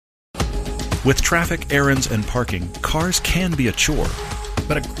With traffic, errands, and parking, cars can be a chore.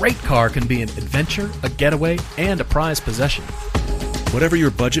 But a great car can be an adventure, a getaway, and a prized possession. Whatever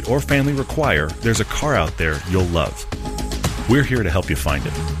your budget or family require, there's a car out there you'll love. We're here to help you find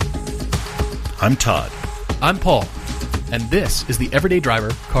it. I'm Todd. I'm Paul. And this is the Everyday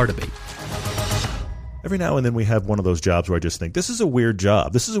Driver Car Debate. Every now and then we have one of those jobs where I just think, this is a weird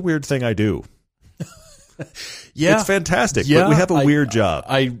job. This is a weird thing I do. Yeah. It's fantastic, but we have a weird job.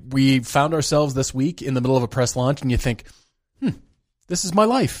 We found ourselves this week in the middle of a press launch, and you think, this is my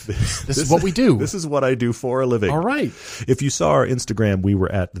life. This is what we do. This is what I do for a living. All right. If you saw our Instagram, we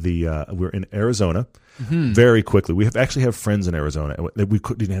were at we're in Arizona. Very quickly. We actually have friends in Arizona. We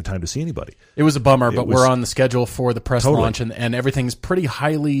didn't have time to see anybody. It was a bummer, but we're on the schedule for the press Totally. launch, and everything's pretty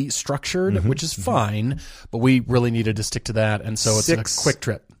highly structured, which is fine, but we really needed to stick to that, and so it's 6 a quick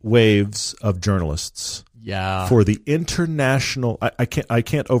trip. Waves of journalists. Yeah. For the international, I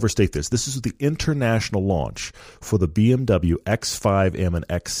can't overstate this. This is the international launch for the BMW X5M and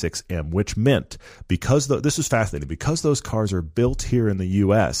X6M, which meant this is fascinating, because those cars are built here in the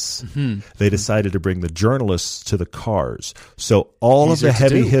U.S., they decided to bring the journalists to the cars. So all of the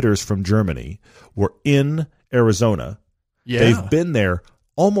heavy hitters from Germany were in Arizona. Yeah. They've been there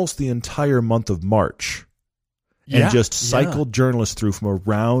almost the entire month of March. And just cycled journalists through from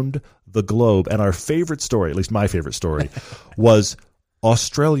around the globe. And our favorite story, at least my favorite story, was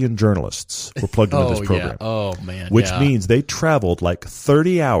Australian journalists were plugged into this program. Yeah. Oh, man. Which means they traveled like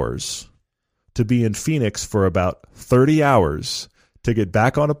 30 hours to be in Phoenix for about 30 hours to get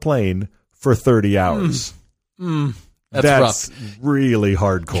back on a plane for 30 hours. That's rough. Really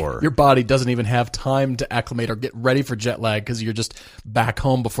hardcore. Your body doesn't even have time to acclimate or get ready for jet lag because you're just back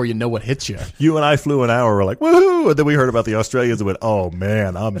home before you know what hits you. You and I flew an hour. We're like, woohoo! And then we heard about the Australians and went, oh,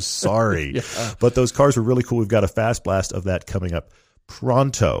 man, I'm sorry. But those cars were really cool. We've got a fast blast of that coming up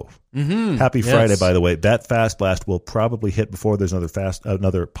pronto. Happy Friday, by the way. That fast blast will probably hit before there's another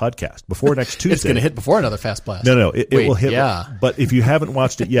podcast. Before next Tuesday. It's going to hit before another fast blast. No. It will hit. Yeah. But if you haven't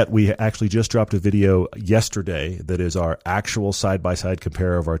watched it yet, we actually just dropped a video yesterday that is our actual side-by-side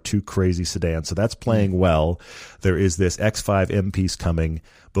compare of our two crazy sedans. So that's playing well. There is this X5M piece coming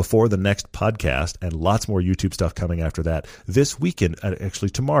before the next podcast, and lots more YouTube stuff coming after that. This weekend, actually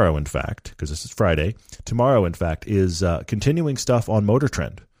tomorrow, in fact, because this is Friday, tomorrow, in fact, is continuing stuff on Motor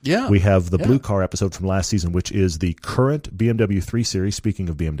Trend. Yeah. We have the Blue Car episode from last season, which is the current BMW 3 Series, speaking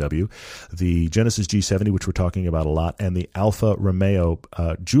of BMW, the Genesis G70, which we're talking about a lot, and the Alfa Romeo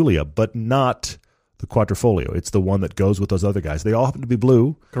Giulia, but not the Quadrifoglio. It's the one that goes with those other guys. They all happen to be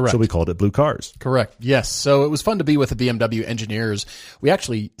blue, correct. So we called it Blue Cars. Correct. Yes. So it was fun to be with the BMW engineers. We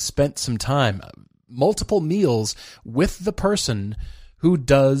actually spent some time, multiple meals with the person who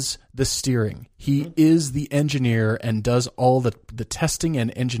does the steering. He is the engineer and does all the testing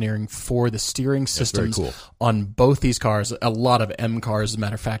and engineering for the steering systems on both these cars, a lot of M cars, as a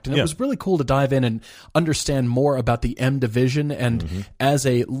matter of fact. And it was really cool to dive in and understand more about the M division. And as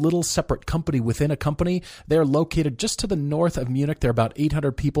a little separate company within a company, they're located just to the north of Munich. They're about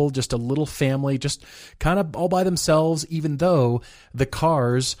 800 people, just a little family, just kind of all by themselves, even though the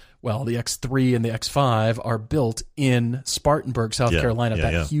cars, well, the X3 and the X5 are built in Spartanburg, South Carolina,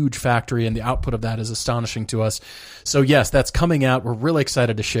 that huge factory, and the output of that is astonishing to us. So yes, that's coming out. We're really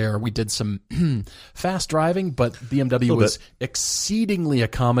excited to share. We did some fast driving, but BMW was exceedingly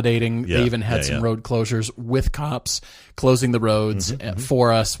accommodating. They even had some road closures with cops closing the roads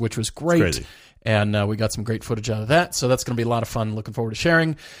for us, which was great. And we got some great footage out of that. So that's going to be a lot of fun. Looking forward to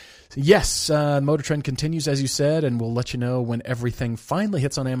sharing. Yes, Motor Trend continues, as you said, and we'll let you know when everything finally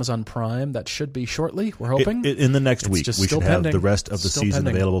hits on Amazon Prime. That should be shortly, we're hoping. In the next week, we should have the rest of the season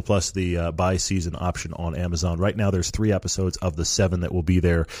available, plus the by-season option on Amazon. Right now, there's 3 episodes of the 7 that will be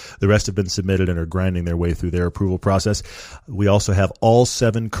there. The rest have been submitted and are grinding their way through their approval process. We also have all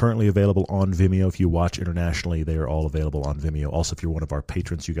 7 currently available on Vimeo. If you watch internationally, they are all available on Vimeo. Also, if you're one of our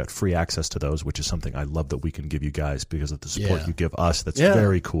patrons, you got free access to those, which is something I love that we can give you guys because of the support you give us. That's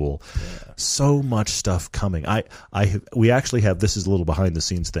very cool. Yeah. So much stuff coming. We actually have, this is a little behind the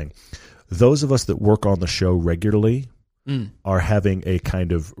scenes thing. Those of us that work on the show regularly are having a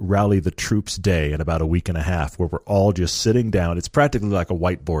kind of rally the troops day in about a week and a half where we're all just sitting down. It's practically like a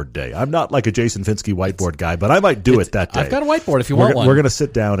whiteboard day. I'm not like a Jason Finsky whiteboard guy, but I might do it that day. I've got a whiteboard if you want one. We're going to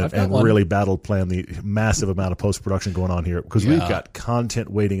sit down and really battle plan the massive amount of post-production going on here because we've got content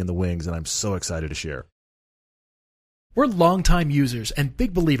waiting in the wings, and I'm so excited to share. We're longtime users and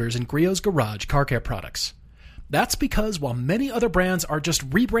big believers in Griot's Garage car care products. That's because while many other brands are just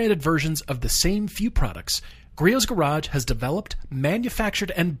rebranded versions of the same few products, Griot's Garage has developed,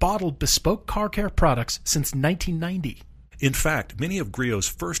 manufactured, and bottled bespoke car care products since 1990. In fact, many of Griot's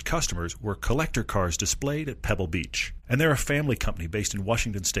first customers were collector cars displayed at Pebble Beach. And they're a family company based in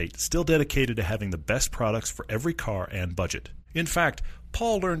Washington State, still dedicated to having the best products for every car and budget. In fact,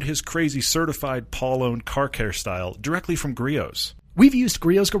 Paul learned his crazy certified Paul-owned car care style directly from Griot's. We've used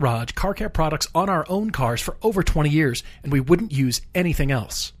Griot's Garage car care products on our own cars for over 20 years, and we wouldn't use anything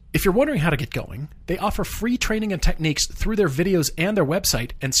else. If you're wondering how to get going, they offer free training and techniques through their videos and their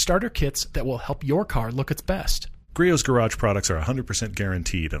website and starter kits that will help your car look its best. Griot's Garage products are 100%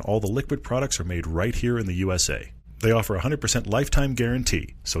 guaranteed, and all the liquid products are made right here in the USA. They offer a 100% lifetime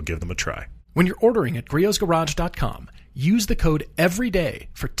guarantee, so give them a try. When you're ordering at griotsgarage.com, use the code EVERYDAY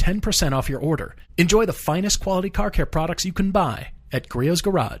for 10% off your order. Enjoy the finest quality car care products you can buy at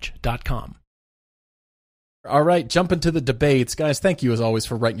griotsgarage.com. All right, jump into the debates. Guys, thank you as always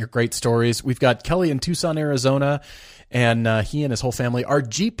for writing your great stories. We've got Kelly in Tucson, Arizona, and he and his whole family are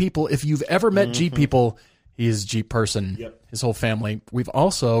Jeep people. If you've ever met Jeep people, he is a Jeep person, his whole family. We've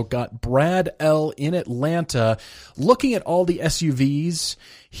also got Brad L. in Atlanta looking at all the SUVs.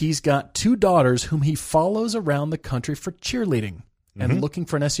 He's got 2 daughters whom he follows around the country for cheerleading and looking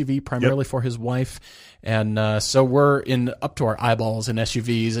for an SUV primarily for his wife. And so we're up to our eyeballs in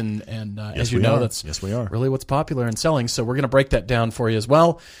SUVs. And as you know, that's really what's popular and selling. So we're going to break that down for you as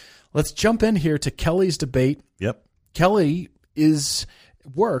well. Let's jump in here to Kelly's debate. Kelly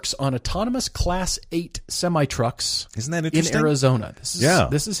works on autonomous Class 8 semi-trucks. Isn't that interesting? In Arizona.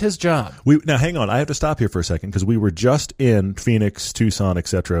 This is his job. Now, hang on. I have to stop here for a second because we were just in Phoenix, Tucson,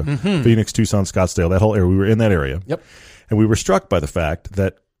 etc. Phoenix, Tucson, Scottsdale, that whole area. We were in that area. And we were struck by the fact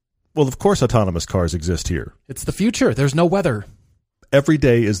that, well, of course autonomous cars exist here. It's the future. There's no weather. Every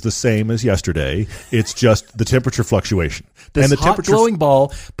day is the same as yesterday. It's just the temperature fluctuation. This hot glowing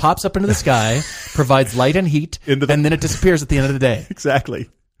ball pops up into the sky, provides light and heat, and then it disappears at the end of the day. Exactly.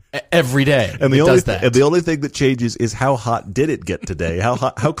 Every day. And the only thing that changes is how hot did it get today?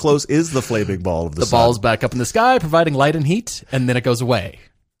 How close is the flaming ball of the sun? The ball's back up in the sky, providing light and heat, and then it goes away.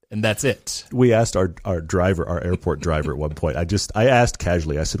 And that's it. We asked our airport driver at one point. I asked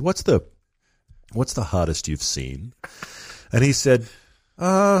casually, I said, what's the hottest you've seen? And he said,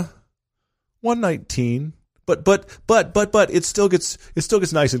 119. But it still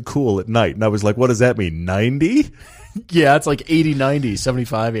gets nice and cool at night. And I was like, what does that mean? 90? Yeah, it's like 80, 90,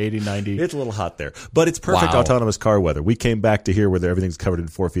 75, 80, 90. It's a little hot there. But it's perfect autonomous car weather. We came back to here where everything's covered in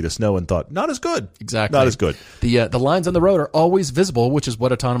 4 feet of snow and thought, not as good. Exactly. Not as good. The lines on the road are always visible, which is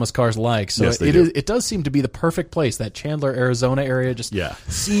what autonomous cars like. So yes, it does seem to be the perfect place. That Chandler, Arizona area just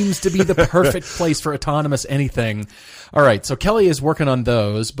seems to be the perfect place for autonomous anything. All right, so Kelly is working on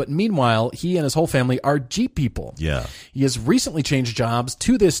those, but meanwhile, he and his whole family are Jeep people. Yeah. He has recently changed jobs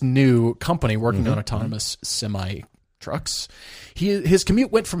to this new company working on autonomous semi-trucks. His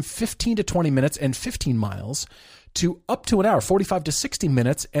commute went from 15 to 20 minutes and 15 miles to up to an hour, 45 to 60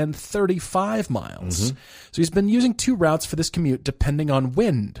 minutes and 35 miles. So he's been using 2 routes for this commute depending on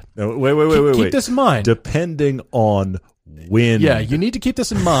wind. Wait. Keep this in mind. Depending on wind. Yeah, you need to keep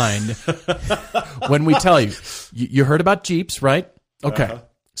this in mind when we tell you. You heard about Jeeps, right? Okay.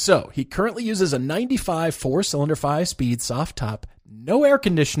 So he currently uses a 95 4-cylinder 5-speed soft top, no air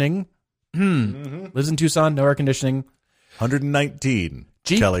conditioning. Lives in Tucson, no air conditioning. 119.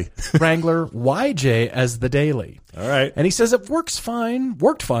 Jeep Kelly. Wrangler YJ as the daily. All right. And he says it worked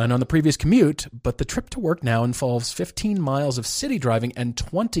fine on the previous commute, but the trip to work now involves 15 miles of city driving and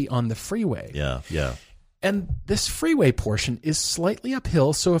 20 on the freeway. Yeah. And this freeway portion is slightly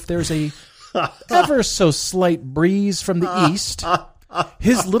uphill, so if there's a ever so slight breeze from the east,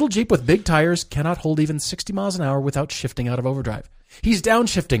 his little Jeep with big tires cannot hold even 60 miles an hour without shifting out of overdrive. He's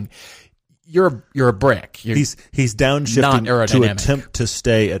downshifting. You're a brick. He's downshifting to attempt to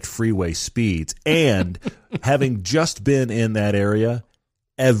stay at freeway speeds. And having just been in that area,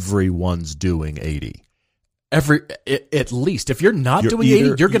 everyone's doing 80. At least. If you're not doing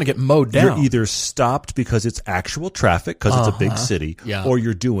 80, you're going to get mowed down. You're either stopped because it's actual traffic, because it's a big city, or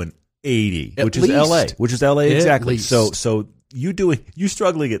you're doing 80, which is LA. Exactly. So you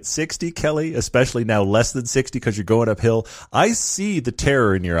struggling at 60, Kelly, especially now less than 60 because you're going uphill. I see the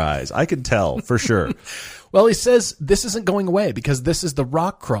terror in your eyes. I can tell for sure. Well, he says this isn't going away because this is the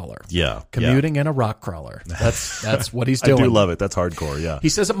rock crawler. Yeah. Commuting in a rock crawler. That's what he's doing. I do love it. That's hardcore, yeah. He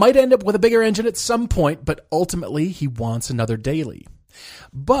says it might end up with a bigger engine at some point, but ultimately he wants another daily.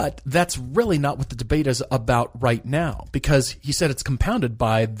 But that's really not what the debate is about right now, because he said it's compounded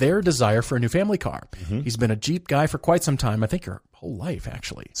by their desire for a new family car. He's been a Jeep guy for quite some time, I think your whole life,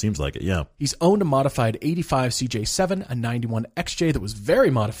 actually. Seems like it, yeah. He's owned a modified 85 CJ7, a 91 XJ that was very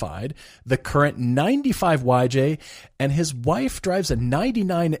modified, the current 95 YJ, and his wife drives a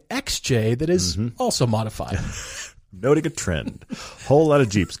 99 XJ that is also modified. Noting a trend. Whole lot of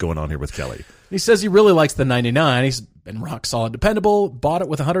Jeeps going on here with Kelly. He says he really likes the 99. He's been rock solid dependable, bought it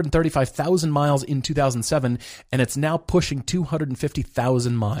with 135,000 miles in 2007, and it's now pushing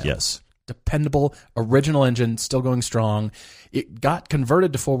 250,000 miles. Yes. Dependable, original engine, still going strong. It got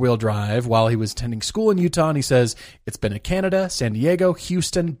converted to four-wheel drive while he was attending school in Utah, and he says it's been in Canada, San Diego,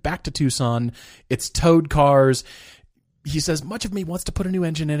 Houston, back to Tucson. It's towed cars. He says much of me wants to put a new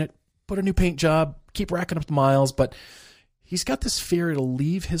engine in it, put a new paint job, keep racking up the miles, but he's got this fear it'll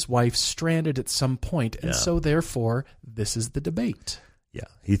leave his wife stranded at some point, and so therefore this is the debate. Yeah,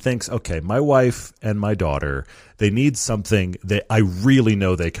 he thinks, okay, my wife and my daughter, they need something that I really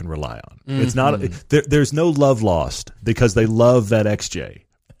know they can rely on. Mm-hmm. It's not there's no love lost because they love that XJ,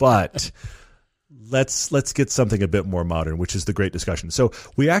 but let's get something a bit more modern, which is the great discussion. So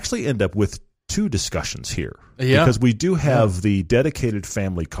we actually end up with two discussions here because we do have the dedicated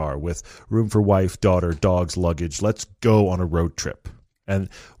family car with room for wife, daughter, dogs, luggage. Let's go on a road trip. And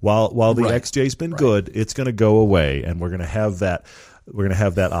while the XJ's been good, it's going to go away, and we're going to have that. We're going to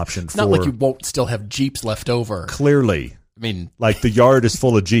have that option. It's not like you won't still have Jeeps left over. Clearly. I mean, like the yard is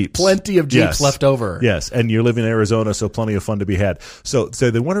full of Jeeps. Plenty of Jeeps left over. Yes, and you live in Arizona, so plenty of fun to be had. So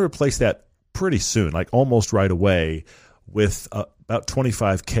they want to replace that pretty soon, like almost right away, with about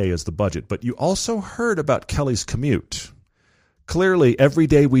 $25K as the budget. But you also heard about Kelly's commute. Clearly, every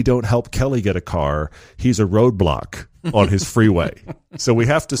day we don't help Kelly get a car, he's a roadblock on his freeway. So we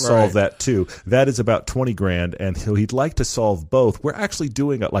have to solve that too. That is about $20,000, and he'd like to solve both. We're actually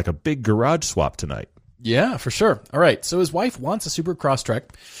doing like a big garage swap tonight. Yeah, for sure. All right. So his wife wants a Subaru Crosstrek.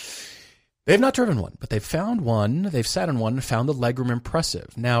 They've not driven one, but they've found one. They've sat in one and found the legroom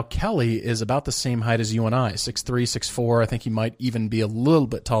impressive. Now, Kelly is about the same height as you and I, 6'3", 6'4". I think he might even be a little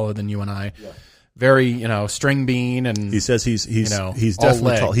bit taller than you and I. Yeah. Very, string bean, and he says he's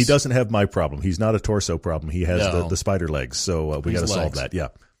definitely tall. He doesn't have my problem. He's not a torso problem. He has the spider legs. So we got to solve that. Yeah.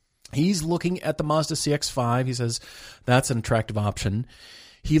 He's looking at the Mazda CX-5. He says that's an attractive option.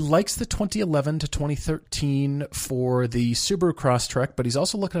 He likes the 2011 to 2013 for the Subaru Crosstrek, but he's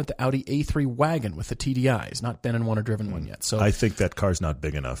also looking at the Audi A3 wagon with the TDI. He's not been in one or driven one yet. So I think that car's not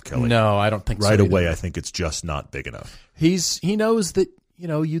big enough, Kelly. No, I don't think so. Right away, I think it's just not big enough. He knows that.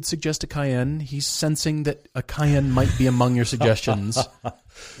 You'd suggest a Cayenne. He's sensing that a Cayenne might be among your suggestions,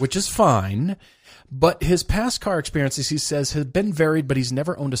 which is fine. But his past car experiences, he says, have been varied, but he's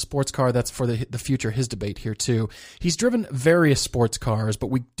never owned a sports car. That's for the future, his debate here, too. He's driven various sports cars,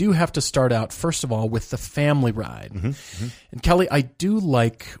 but we do have to start out, first of all, with the family ride. Mm-hmm, mm-hmm. And, Kelly, I do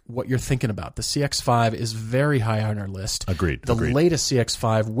like what you're thinking about. The CX-5 is very high on our list. Agreed. The latest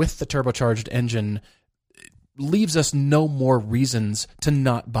CX-5 with the turbocharged engine leaves us no more reasons to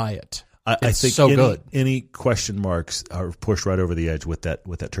not buy it. I think so good. Any question marks are pushed right over the edge with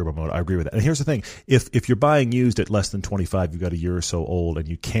that turbo mode. I agree with that. And here's the thing: if you're buying used at less than 25, you've got a year or so old, and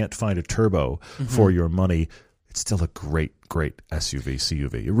you can't find a turbo for your money, it's still a great SUV,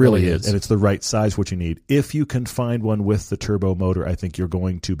 CUV. It really is, and it's the right size what you need. If you can find one with the turbo motor, I think you're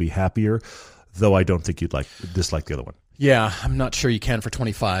going to be happier. Though I don't think you'd dislike the other one. Yeah, I'm not sure you can for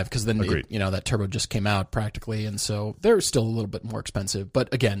 25 because then that turbo just came out practically, and so they're still a little bit more expensive.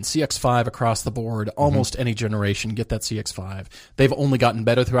 But again, CX-5 across the board, almost any generation, get that CX-5. They've only gotten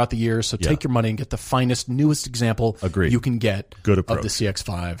better throughout the years, so take your money and get the finest, newest example you can get of the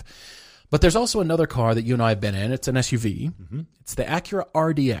CX-5. But there's also another car that you and I have been in. It's an SUV. Mm-hmm. It's the Acura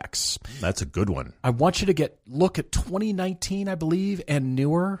RDX. That's a good one. I want you to look at 2019, I believe, and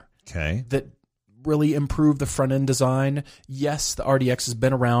newer. Okay. That really improve the front end design. Yes, the RDX has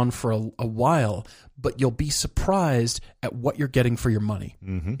been around for a while, but you'll be surprised at what you're getting for your money.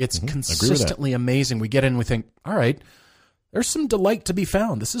 Mm-hmm, it's consistently amazing. We get in and we think, all right, there's some delight to be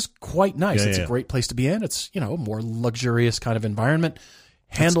found. This is quite nice. It's a great place to be in. It's, a more luxurious kind of environment.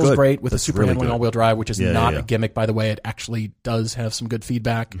 Handles great with a super handling all-wheel drive, which is not a gimmick, by the way. It actually does have some good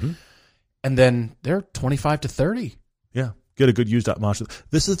feedback. Mm-hmm. And then they're 25 to 30. Yeah, get a good used option.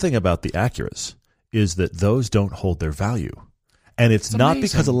 This is the thing about the Acuras, is that those don't hold their value. And it's not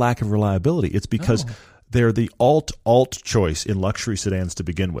because of lack of reliability. It's because they're the alt choice in luxury sedans to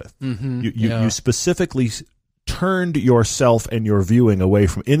begin with. Mm-hmm. You specifically turned yourself and your viewing away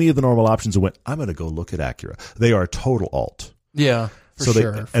from any of the normal options and went, I'm going to go look at Acura. They are total alt. Yeah,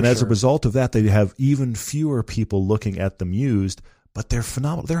 as a result of that, they have even fewer people looking at them used, but they're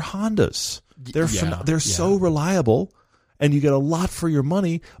phenomenal. They're Hondas. They're so reliable. And you get a lot for your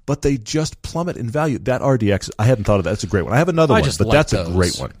money, but they just plummet in value. That RDX, I hadn't thought of that. That's a great one. I have another one, but that's a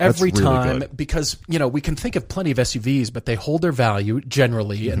great one. Every time, because, we can think of plenty of SUVs, but they hold their value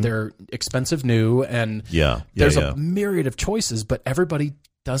generally, and they're expensive new, and there's a myriad of choices, but everybody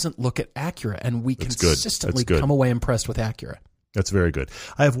doesn't look at Acura, and we That's good. consistently That's good. come away impressed with Acura. That's very good.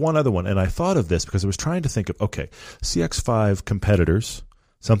 I have one other one, and I thought of this because I was trying to think of, okay, CX-5 competitors,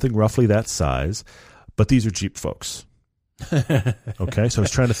 something roughly that size, but these are Jeep folks. Okay, so I was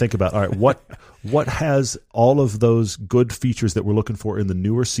trying to think about, all right, what has all of those good features that we're looking for in the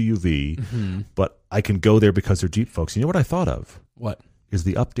newer CUV, but I can go there because they're Jeep folks. You know what I thought of? What? Is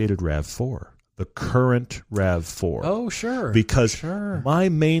the updated RAV4. The current RAV4. Oh, sure. Because my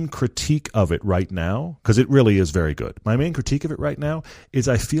main critique of it right now, because it really is very good, my main critique of it right now is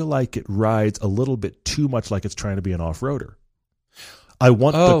I feel like it rides a little bit too much like it's trying to be an off-roader. I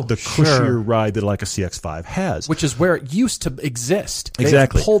want the cushier ride that like a CX-5 has. Which is where it used to exist.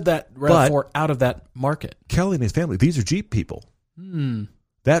 Exactly. They pulled that RAV4 out of that market. Kelly and his family, these are Jeep people.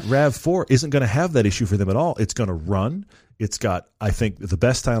 That RAV4 isn't going to have that issue for them at all. It's going to run. It's got, I think, the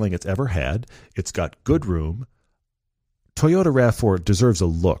best styling it's ever had. It's got good room. Toyota RAV4 deserves a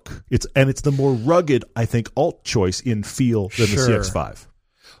look. It's the more rugged, I think, alt choice in feel than the CX-5.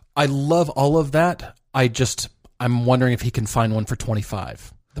 I love all of that. I'm wondering if he can find one for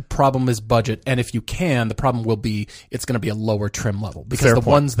 $25,000. The problem is budget, and if you can, the problem will be it's going to be a lower trim level because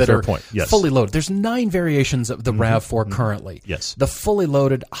ones that are fully loaded. There's 9 variations of the RAV4 currently. Yes. The fully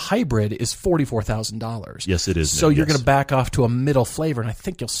loaded hybrid is $44,000. Yes, it is. So you're going to back off to a middle flavor, and I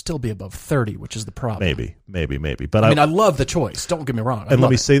think you'll still be above 30, which is the problem. Maybe. But I love the choice. Don't get me wrong. And let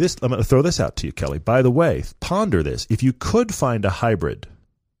me say this. I'm going to throw this out to you, Kelly. By the way, ponder this. If you could find a hybrid.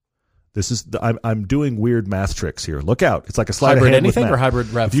 I'm doing weird math tricks here. Look out. It's like a slide hybrid of hand anything with math. or hybrid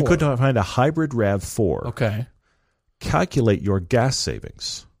RAV4? If you could find a hybrid RAV4, okay, calculate your gas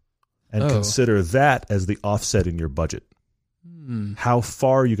savings and consider that as the offset in your budget. How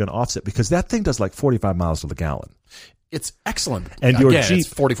far are you going to offset? Because that thing does like 45 miles to the gallon. It's excellent. And your Jeep,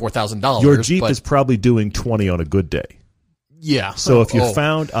 it's $44,000. Your Jeep is probably doing 20 on a good day. Yeah. So if you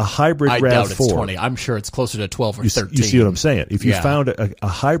found a hybrid RAV4, doubt it's 20. I'm sure it's closer to 12 or 13. You see what I'm saying? If you found a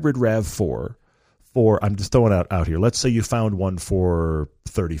hybrid RAV4 I'm just throwing out here. Let's say you found one for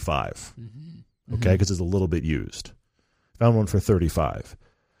 35. Okay, because it's a little bit used. Found one for 35.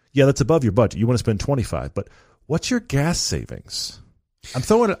 Yeah, that's above your budget. You want to spend 25, but what's your gas savings?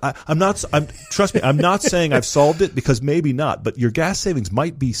 Trust me, I'm not saying I've solved it because maybe not, but your gas savings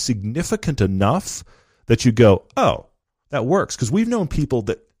might be significant enough that you go, oh, that works, because we've known people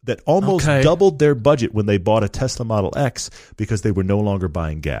that almost doubled their budget when they bought a Tesla Model X because they were no longer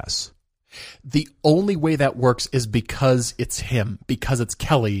buying gas. The only way that works is because it's him, because it's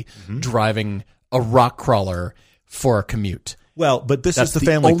Kelly driving a rock crawler for a commute. Well, but this is the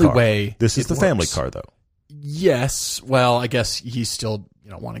family car. This is the works. Family car, though. Yes. Well, I guess he's still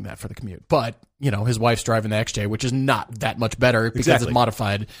wanting that for the commute. But, his wife's driving the XJ, which is not that much better because it's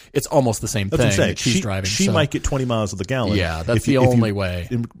modified. It's almost the same thing that she's driving. She might get 20 miles to the gallon. Yeah, that's the only way.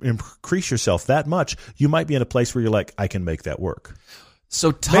 Increase yourself that much, you might be in a place where you're like, I can make that work.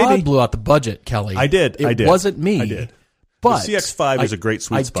 So Todd blew out the budget, Kelly. I did. It wasn't me. I did. But the CX-5 is a great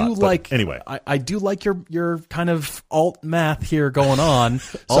sweet spot. Anyway, I do like your kind of alt math here going on.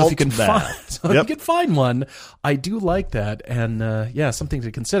 So if you can find one, I do like that, and something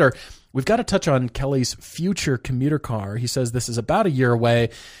to consider. We've got to touch on Kelly's future commuter car. He says this is about a year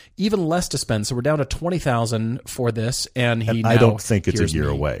away, even less to spend. So we're down to $20,000 for this, and I don't think it's a year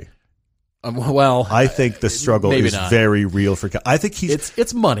away. Well, I think the struggle is very real for Kelly. I think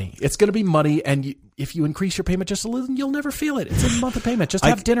it's money. It's going to be money, and if you increase your payment just a little, you'll never feel it. It's a month of payment. Just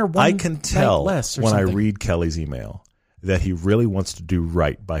have dinner one I can tell night less or when something. I read Kelly's email that he really wants to do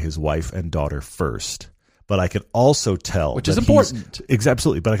right by his wife and daughter first. But I can also tell, which is important.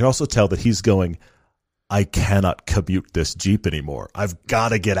 Absolutely. But I can also tell that he's going, I cannot commute this Jeep anymore. I've got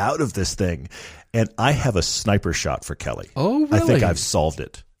to get out of this thing. And I have a sniper shot for Kelly. Oh, really? I think I've solved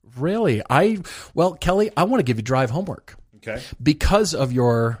it. Really? Kelly, I want to give you drive homework. Okay. Because of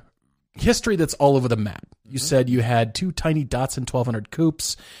your history that's all over the map. You said you had 2 tiny Datsun 1200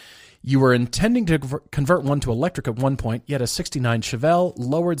 coupes. You were intending to convert one to electric at one point. You had a 69 Chevelle,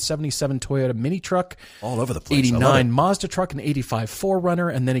 lowered 77 Toyota mini truck. All over the place. 89 Mazda truck, an 85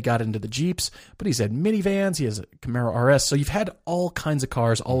 4Runner, and then he got into the Jeeps. But he's had minivans. He has a Camaro RS. So you've had all kinds of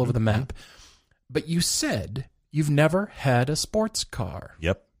cars all over the map. But you said you've never had a sports car.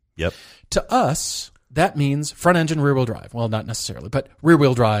 Yep. To us, that means front engine, rear wheel drive. Well, not necessarily, but rear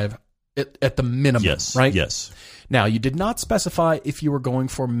wheel drive at the minimum, right? Yes. Now, you did not specify if you were going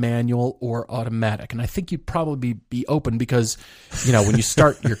for manual or automatic, and I think you'd probably be open because, when you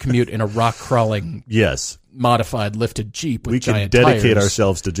start your commute in a rock crawling, modified lifted Jeep with giant tires, we can dedicate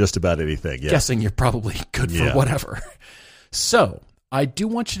ourselves to just about anything. Yeah. Guessing you're probably good for whatever. So I do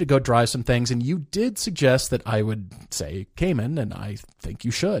want you to go drive some things, and you did suggest that I would say Cayman, and I think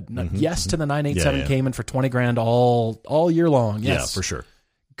you should. Yes to the 987 Cayman for $20,000 all year long. Yes, yeah, for sure.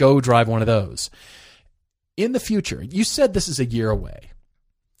 Go drive one of those. In the future, you said this is a year away.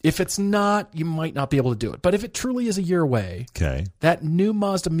 If it's not, you might not be able to do it. But if it truly is a year away, that new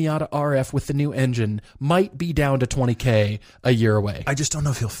Mazda Miata RF with the new engine might be down to $20,000 a year away. I just don't know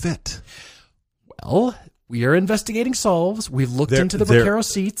if he'll fit. Well, we are investigating solves. We've looked into the Recaro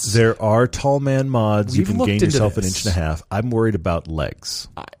seats. There are tall man mods. You can gain yourself an inch and a half. I'm worried about legs.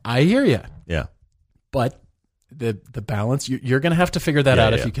 I hear you. Yeah. But the balance, you're going to have to figure that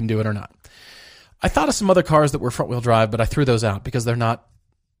out if you can do it or not. I thought of some other cars that were front-wheel drive, but I threw those out because they're not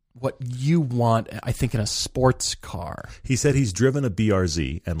what you want, I think, in a sports car. He said he's driven a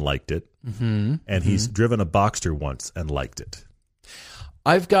BRZ and liked it. And he's driven a Boxster once and liked it.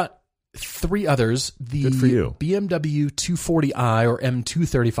 I've got 3 others. The Good for you. BMW 240i or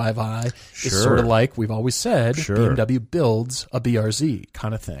M235i is sort of like we've always said, BMW builds a BRZ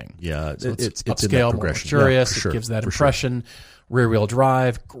kind of thing. Yeah, so it's upscale, more luxurious. It gives that impression. Rear-wheel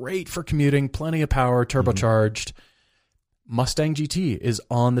drive, great for commuting, plenty of power, turbocharged. Mustang GT is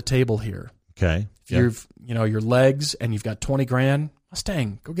on the table here. Okay. If you've your legs and you've got $20,000,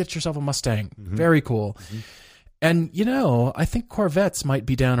 Mustang, go get yourself a Mustang. Very cool. And, I think Corvettes might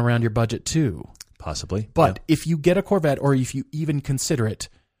be down around your budget too. Possibly. But if you get a Corvette, or if you even consider it,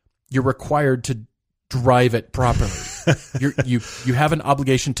 you're required to drive it properly. You have an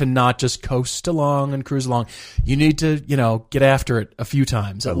obligation to not just coast along and cruise along. You need to, get after it a few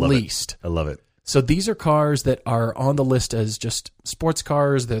times at least. I love it. So these are cars that are on the list as just sports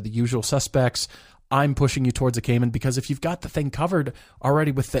cars. They're the usual suspects. I'm pushing you towards a Cayman because if you've got the thing covered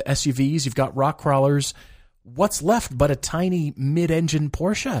already with the SUVs, you've got rock crawlers, what's left but a tiny mid-engine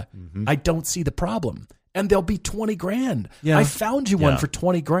Porsche? I don't see the problem. And they'll be $20,000. Yeah. I found you one for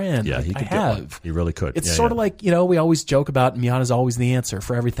 $20,000. Yeah, he could get one. He really could. It's sort of like, we always joke about Miata's always the answer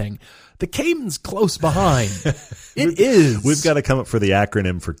for everything. The Cayman's close behind. It is. We've got to come up for the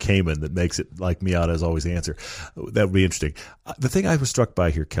acronym for Cayman that makes it like Miata is always the answer. That would be interesting. The thing I was struck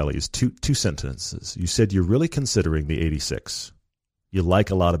by here, Kelly, is two sentences. You said you're really considering the 86. You like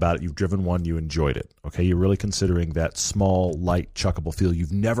a lot about it. You've driven one. You enjoyed it. Okay, you're really considering that small, light, chuckable feel.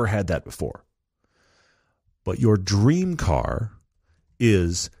 You've never had that before. But your dream car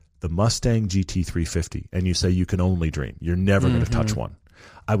is the Mustang GT350, and you say you can only dream. You're never going to touch one.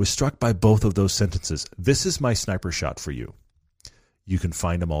 I was struck by both of those sentences. This is my sniper shot for you. You can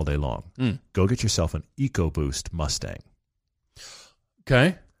find them all day long. Go get yourself an EcoBoost Mustang.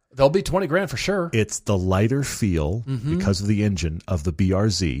 Okay. They'll be $20,000 for sure. It's the lighter feel because of the engine of the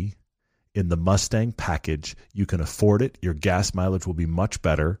BRZ in the Mustang package. You can afford it. Your gas mileage will be much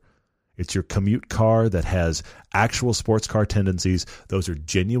better. It's your commute car that has actual sports car tendencies. Those are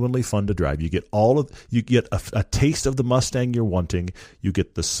genuinely fun to drive. You get a taste of the Mustang you're wanting. You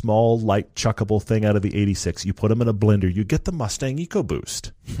get the small, light, chuckable thing out of the 86. You put them in a blender. You get the Mustang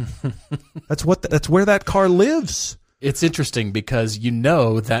EcoBoost. That's where that car lives. It's interesting because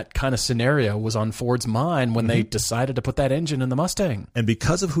that kind of scenario was on Ford's mind when they decided to put that engine in the Mustang. And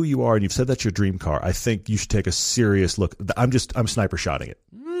because of who you are, and you've said that's your dream car, I think you should take a serious look. I'm sniper shotting it.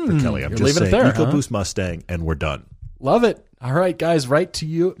 For Kelly, I'm just saying there, EcoBoost Mustang, and we're done. Love it. All right, guys, write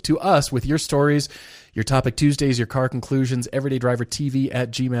to us with your stories, your Topic Tuesdays, your car conclusions,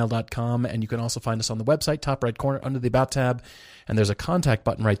 everydaydrivertv@gmail.com. And you can also find us on the website, top right corner under the About tab. And there's a contact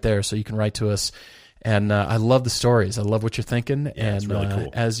button right there, so you can write to us. And I love the stories. I love what you're thinking. And it's really cool.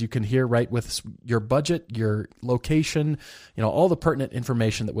 As you can hear, right, with your budget, your location, all the pertinent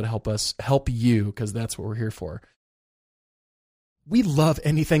information that would help us help you, because that's what we're here for. We love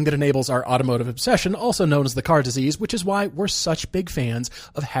anything that enables our automotive obsession, also known as the car disease, which is why we're such big fans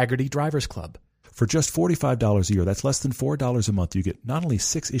of Hagerty Drivers Club. For just $45 a year, that's less than $4 a month, you get not only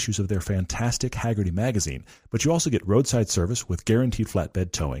 6 issues of their fantastic Hagerty magazine, but you also get roadside service with guaranteed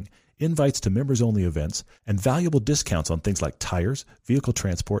flatbed towing, invites to members-only events, and valuable discounts on things like tires, vehicle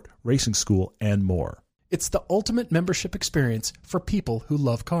transport, racing school, and more. It's the ultimate membership experience for people who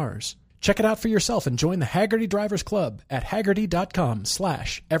love cars. Check it out for yourself and join the Hagerty Drivers Club at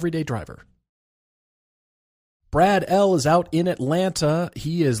hagerty.com/everydaydriver. Brad L. is out in Atlanta.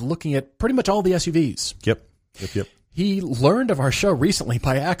 He is looking at pretty much all the SUVs. Yep. He learned of our show recently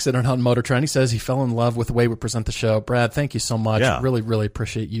by accident on Motor Trend. He says he fell in love with the way we present the show. Brad, thank you so much. Yeah. Really, really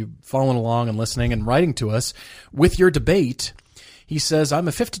appreciate you following along and listening and writing to us with your debate. He says, I'm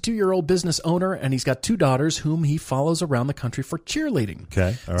a 52-year-old business owner, and he's got 2 daughters whom he follows around the country for cheerleading.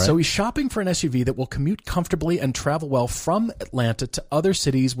 Okay, all right. So he's shopping for an SUV that will commute comfortably and travel well from Atlanta to other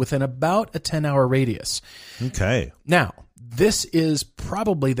cities within about a 10-hour radius. Okay. Now, this is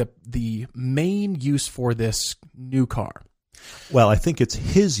probably the main use for this new car. Well, I think it's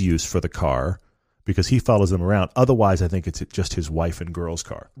his use for the car because he follows them around. Otherwise, I think it's just his wife and girl's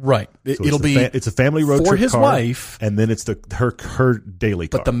car. Right. So it's a family road trip for his car, wife, and then it's her daily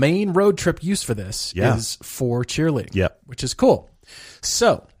car. But the main road trip use for this is for cheerleading. Yeah, which is cool.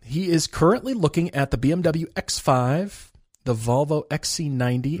 So he is currently looking at the BMW X5, the Volvo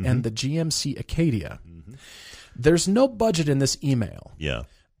XC90, and the GMC Acadia. There's no budget in this email. Yeah.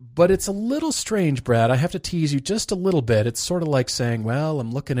 But it's a little strange, Brad. I have to tease you just a little bit. It's sort of like saying, well,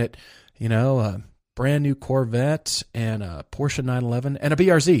 I'm looking at, a brand new Corvette and a Porsche 911 and a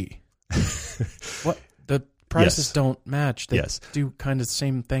BRZ. What? The prices don't match. They do kind of the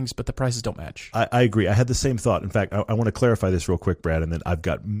same things, but the prices don't match. I agree. I had the same thought. In fact, I want to clarify this real quick, Brad, and then I've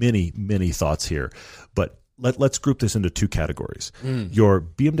got many, many thoughts here. But let's group this into two categories. Your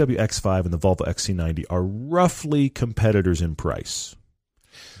BMW X5 and the Volvo XC90 are roughly competitors in price.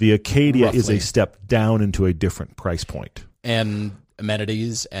 The Acadia is a step down into a different price point. And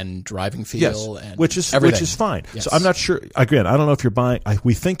amenities and driving feel and which is fine. Yes. So I'm not sure. Again, I don't know if you're buying.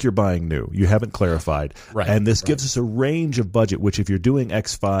 We think you're buying new. You haven't clarified. Right. And this gives us a range of budget. Which, if you're doing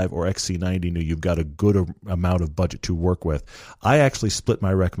X5 or XC90 new, you've got a good amount of budget to work with. I actually split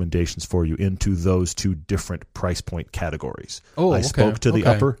my recommendations for you into those two different price point categories. I spoke to the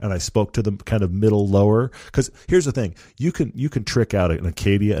upper and I spoke to the kind of middle lower. Because here's the thing: you can trick out an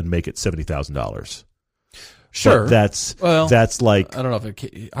Acadia and make it $70,000. Sure. But that's like, I don't know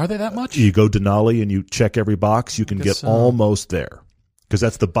are they that much? You go Denali and you check every box, you can get almost there. Because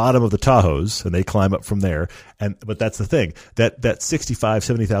that's the bottom of the Tahoes and they climb up from there. But that's the thing. That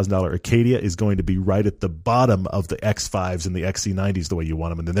 $65,000, $70,000 Acadia is going to be right at the bottom of the X5s and the XC90s the way you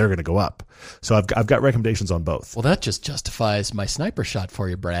want them, and then they're going to go up. So I've got recommendations on both. Well, that just justifies my sniper shot for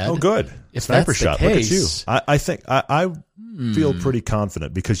you, Brad. Oh, good. If sniper that's shot. The case, look at you. I think I feel pretty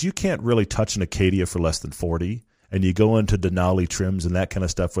confident because you can't really touch an Acadia for less than 40, and you go into Denali trims and that kind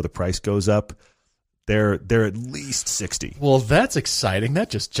of stuff where the price goes up. They're at least 60. Well, that's exciting. That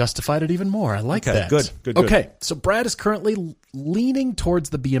just justified it even more. I like that. Good. Okay, so Brad is currently leaning towards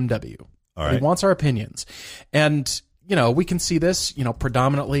the BMW. All right. He wants our opinions. And, we can see this,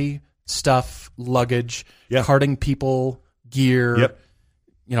 predominantly stuff, luggage, carting people, gear,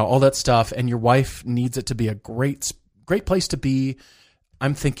 all that stuff. And your wife needs it to be a great place to be.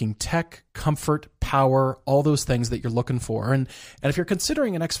 I'm thinking tech, comfort, power, all those things that you're looking for. And if you're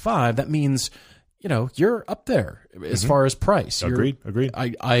considering an X5, that means you're up there as far as price. Agreed.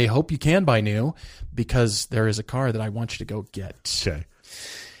 I hope you can buy new because there is a car that I want you to go get. Okay.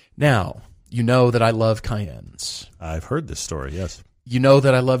 Now, you know that I love Cayennes. I've heard this story, yes. You know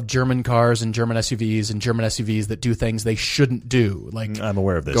that I love German cars and German SUVs that do things they shouldn't do, like I'm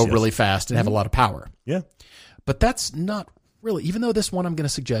aware of this. Go really fast and have a lot of power. Yeah. But that's not really, even though this one I'm going to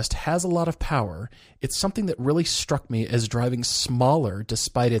suggest has a lot of power, it's something that really struck me as driving smaller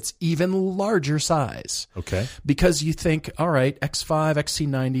despite its even larger size. Okay. Because you think, all right, X5,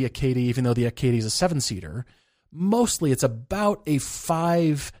 XC90, Acadia, even though the Acadia is a 7-seater, mostly it's about a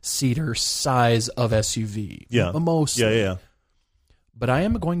 5-seater size of SUV. Yeah. Mostly. Yeah. But I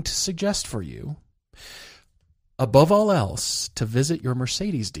am going to suggest for you, above all else, to visit your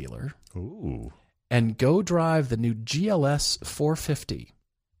Mercedes dealer. Ooh. And go drive the new GLS 450.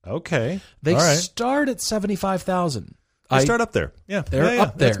 Okay. They start at $75,000. They start up there. Yeah. They're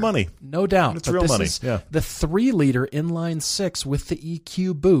up there. That's money. No doubt. It's real money. The 3-liter inline 6 with the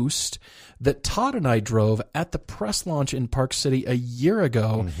EQ boost that Todd and I drove at the press launch in Park City a year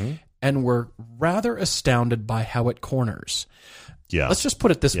ago and were rather astounded by how it corners. Yeah. Let's just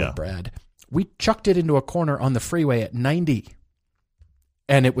put it this way, Brad. We chucked it into a corner on the freeway at 90.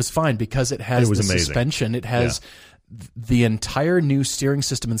 And it was fine because it has the suspension. It has the entire new steering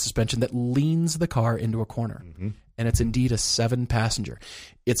system and suspension that leans the car into a corner. And it's indeed a 7-passenger.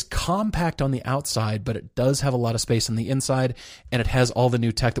 It's compact on the outside, but it does have a lot of space on the inside. And it has all the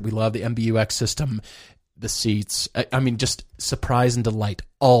new tech that we love, the MBUX system, the seats. I mean, just surprise and delight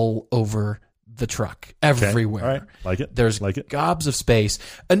all over the truck, everywhere. All right. Like it. There's gobs of space.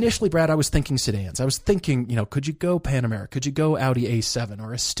 Initially, Brad, I was thinking sedans. I was thinking, could you go Panamera? Could you go Audi A7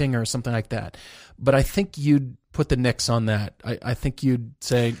 or a Stinger or something like that? But I think you'd put the nix on that. I think you'd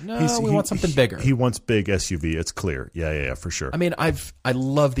say, no, we want something bigger. He wants big SUV. It's clear. Yeah, for sure. I mean, I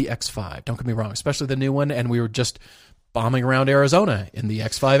love the X5. Don't get me wrong, especially the new one. And we were just bombing around Arizona in the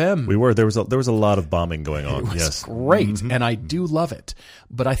X5M. We were. There was a lot of bombing going on. It was great, and I do love it.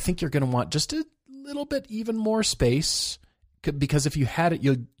 But I think you're going to want just a little bit even more space because if you had it,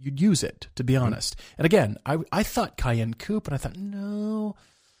 you'd use it, to be honest. And again, I thought Cayenne Coupe, and I thought, no,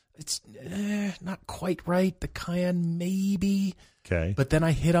 it's not quite right. The Cayenne, maybe. Okay. But then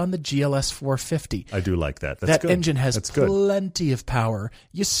I hit on the GLS 450. I do like that. That's that good. engine has plenty of power.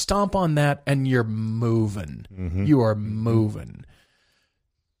 You stomp on that and you're moving. Mm-hmm. You are moving.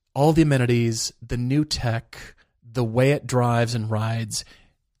 All the amenities, the new tech, the way it drives and rides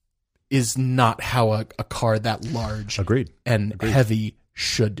is not how a car that large and heavy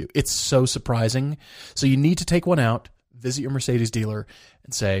should do. It's so surprising. So you need to take one out, visit your Mercedes dealer,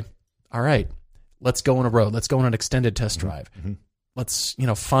 and say, all right, let's go on a road. Let's go on an extended test drive. Mm-hmm. Let's,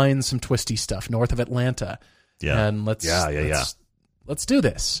 find some twisty stuff north of Atlanta. Yeah. And let's do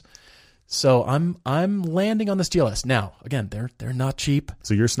this. So I'm landing on this GLS. Now, again, they're not cheap.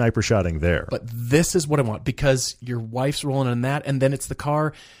 So you're sniper shotting there. But this is what I want, because your wife's rolling in that, and then it's the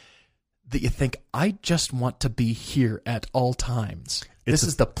car that you think, I just want to be here at all times. This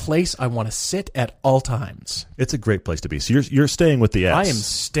is the place I want to sit at all times. It's a great place to be. So you're staying with the S. I am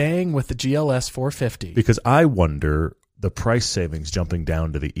staying with the GLS 450. Because I wonder the price savings jumping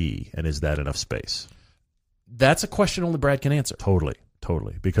down to the E, and is that enough space? That's a question only Brad can answer. Totally.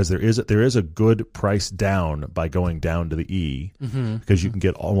 Because there is a good price down by going down to the E, because you can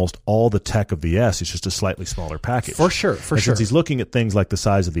get almost all the tech of the S. It's just a slightly smaller package. For sure. Since he's looking at things like the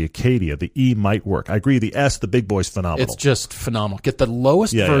size of the Acadia, the E might work. I agree. The S, the big boy's phenomenal. It's just phenomenal. Get the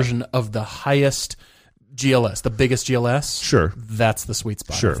lowest version of the highest GLS, the biggest GLS. Sure. That's the sweet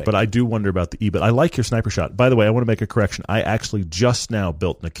spot. Sure, but I do wonder about the E. But I like your sniper shot. By the way, I want to make a correction. I actually just now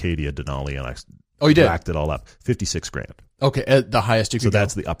built an Acadia Denali, and I you did? Racked it all up. $56,000. Okay, the highest you could So go.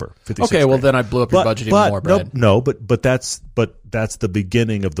 that's the upper. $56,000. Okay, well then I blew up your budget even more, Brad. But that's the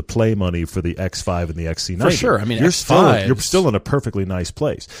beginning of the play money for the X5 and the XC90. For sure. I mean, you're still in a perfectly nice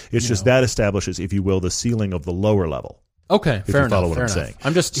place. It's just that establishes, if you will, the ceiling of the lower level. Okay, fair enough. Follow what I'm saying.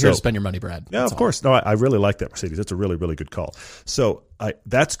 I'm just here to spend your money, Brad. Yeah, of course. No, I really like that Mercedes. That's a really, really good call. So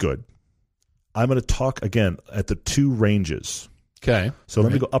that's good. I'm going to talk again at the two ranges. Okay. So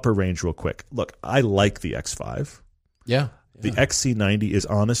let me go upper range real quick. Look, I like the X5. Yeah. The XC90 is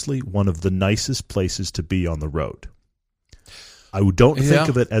honestly one of the nicest places to be on the road. I don't think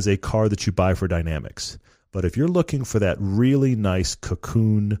of it as a car that you buy for dynamics. But if you're looking for that really nice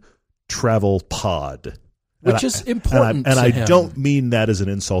cocoon travel pod, which is important and to I him. don't mean that as an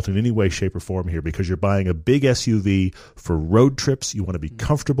insult in any way, shape, or form here, because you're buying a big SUV for road trips. You want to be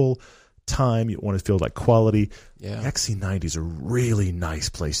comfortable. Time, you want to feel like quality. XC90 is a really nice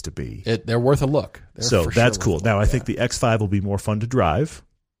place to be. They're worth a look. That's cool. Now, I think the X5 will be more fun to drive.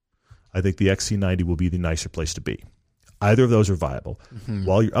 I think the XC90 will be the nicer place to be. Either of those are viable. Mm-hmm.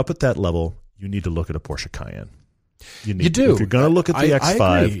 While you're up at that level, you need to look at a Porsche Cayenne. You do. If you're going to look at the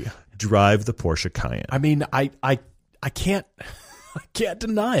X5, drive the Porsche Cayenne. I mean, I can't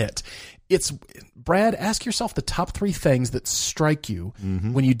deny it. It's Brad, ask yourself the top 3 things that strike you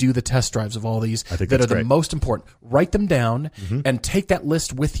when you do the test drives of all these that are the most important. Write them down and take that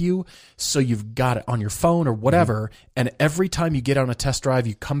list with you, so you've got it on your phone or whatever. And every time you get on a test drive,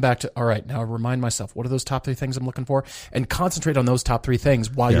 you come back to, all right, now remind myself, what are those top 3 things I'm looking for? And concentrate on those top 3 things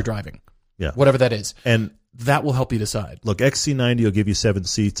while you're driving. Yeah. Whatever that is. And that will help you decide. Look, XC90 will give you 7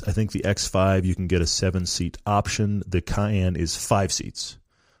 seats. I think the X5, you can get a 7-seat option. The Cayenne is 5 seats.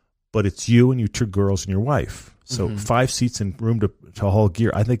 But it's you and your 2 girls and your wife. So 5 seats and room to haul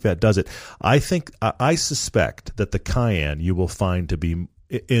gear. I think that does it. I suspect that the Cayenne you will find to be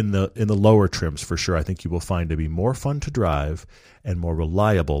in the lower trims for sure. I think you will find to be more fun to drive and more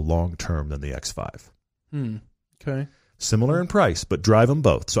reliable long term than the X5. Okay. Similar in price, but drive them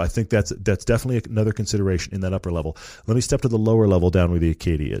both. So I think that's definitely another consideration in that upper level. Let me step to the lower level down where the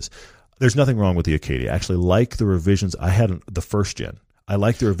Acadia is. There's nothing wrong with the Acadia. I actually like the revisions I had in the first gen. I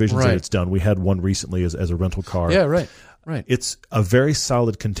like the revisions that it's done. We had one recently as a rental car. Yeah, right. It's a very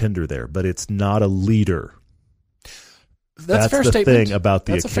solid contender there, but it's not a leader. That's a fair the statement. Thing about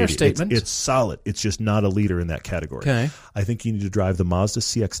the That's Acadia. A fair statement. It's solid. It's just not a leader in that category. Okay. I think you need to drive the Mazda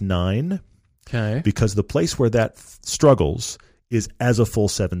CX-9. Okay. Because the place where that struggles is as a full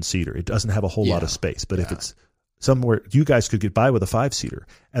 7-seater. It doesn't have a whole lot of space. But if it's somewhere, you guys could get by with a 5-seater.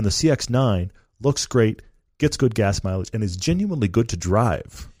 And the CX-9 looks great, gets good gas mileage, and is genuinely good to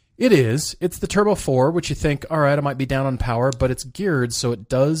drive. It is. It's the Turbo 4, which you think, all right, I might be down on power, but it's geared, so it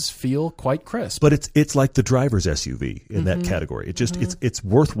does feel quite crisp. But it's like the driver's SUV in that category. It just it's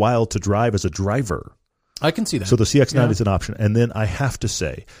worthwhile to drive as a driver. I can see that. So the CX-9 is an option. And then I have to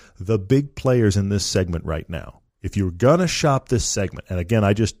say, the big players in this segment right now, if you're going to shop this segment, and again,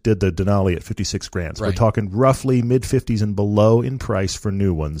 I just did the Denali at $56,000. So we're talking roughly mid-50s and below in price for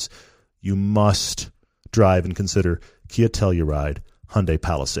new ones. You must drive and consider Kia Telluride, Hyundai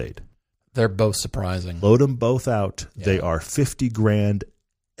Palisade. They're both surprising. Load them both out. Yeah. They are $50,000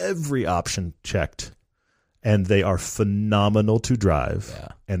 every option checked, and they are phenomenal to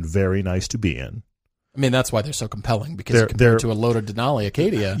drive and very nice to be in. I mean, that's why they're so compelling, because compared to a loaded Denali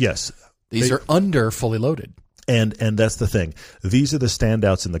Acadia, yes, these are under fully loaded. And that's the thing. These are the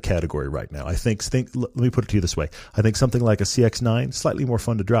standouts in the category right now. I think. Let me put it to you this way. I think something like a CX-9, slightly more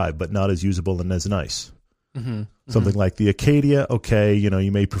fun to drive, but not as usable and as nice. Mm-hmm. Something like the Acadia, okay,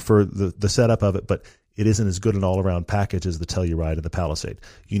 you may prefer the setup of it, but it isn't as good an all-around package as the Telluride and the Palisade.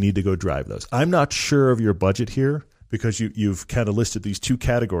 You need to go drive those. I'm not sure of your budget here because you've kind of listed these two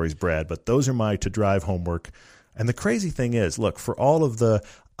categories, Brad, but those are my to-drive homework. And the crazy thing is, look, for all of the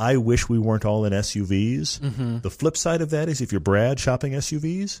I wish we weren't all in SUVs, the flip side of that is if you're Brad shopping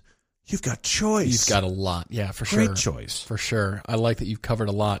SUVs, you've got choice. You've got a lot. Yeah, for sure. Great choice. For sure. I like that you've covered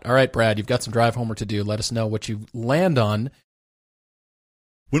a lot. All right, Brad, you've got some drive homework to do. Let us know what you land on.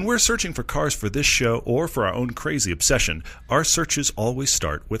 When we're searching for cars for this show or for our own crazy obsession, our searches always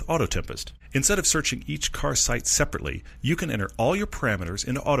start with AutoTempest. Instead of searching each car site separately, you can enter all your parameters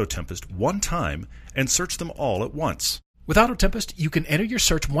into AutoTempest one time and search them all at once. With AutoTempest, you can enter your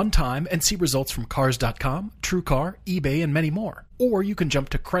search one time and see results from Cars.com, TrueCar, eBay, and many more. Or you can jump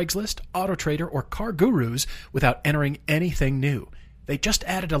to Craigslist, AutoTrader, or Car Gurus without entering anything new. They just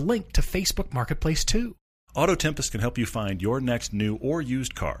added a link to Facebook Marketplace too. AutoTempest can help you find your next new or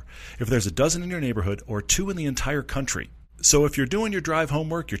used car, if there's a dozen in your neighborhood or 2 in the entire country. So if you're doing your drive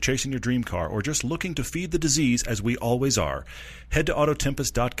homework, you're chasing your dream car, or just looking to feed the disease, as we always are, head to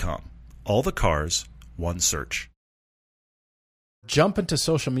Autotempest.com. All the cars, one search. Jump into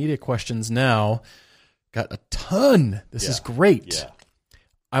social media questions now. Got a ton. This is great. Yeah.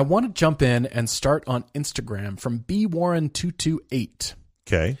 I want to jump in and start on Instagram from bwarren228.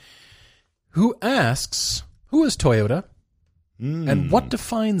 Okay. Who asks, who is Toyota and what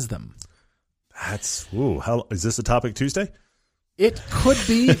defines them? How is this a topic Tuesday? It could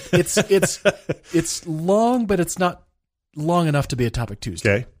be. It's long, but it's not long enough to be a topic Tuesday.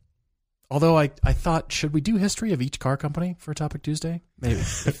 Okay. Although I thought, should we do history of each car company for a topic Tuesday? Maybe.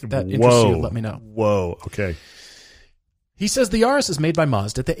 If that interests you, let me know. Whoa. Okay. He says the Yaris is made by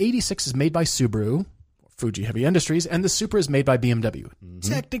Mazda, the 86 is made by Subaru, Fuji Heavy Industries, and the Supra is made by BMW. Mm-hmm.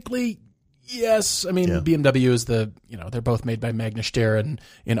 Technically, yes. I mean, BMW is they're both made by Magna Steyr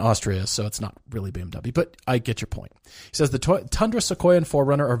in Austria, so it's not really BMW, but I get your point. He says the Tundra, Sequoia, and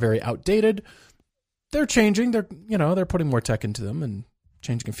 4Runner are very outdated. They're changing. They're putting more tech into them and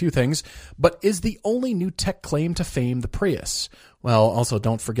changing a few things, but is the only new tech claim to fame the Prius? Well, also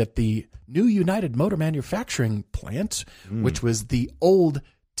don't forget the new United Motor Manufacturing plant, which was the old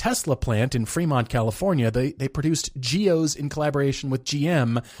Tesla plant in Fremont, California. They produced Geos in collaboration with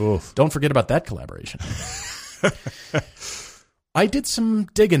GM. Oof. Don't forget about that collaboration. I did some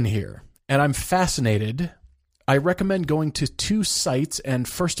digging here, and I'm fascinated. I recommend going to 2 sites, and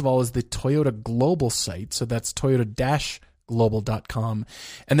first of all is the Toyota Global site, so that's Toyota-Global.com.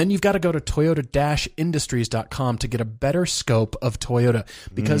 And then you've got to go to Toyota-Industries.com to get a better scope of Toyota.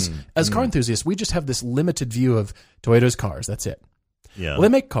 Because as car enthusiasts, we just have this limited view of Toyota's cars. That's it. Yeah. Well, they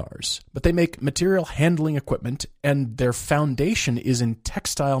make cars, but they make material handling equipment, and their foundation is in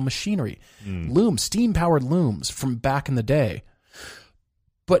textile machinery. Looms, steam-powered looms from back in the day.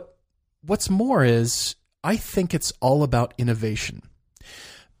 But what's more is, I think it's all about innovation.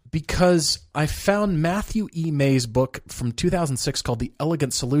 Because I found Matthew E. May's book from 2006 called The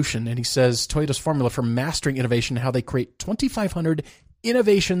Elegant Solution, and he says Toyota's formula for mastering innovation, how they create 2,500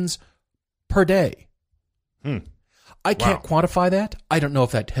 innovations per day. I can't quantify that. I don't know if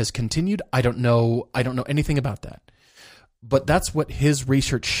that has continued. I don't know anything about that. But that's what his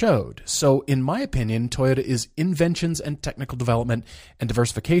research showed. So in my opinion, Toyota is inventions and technical development and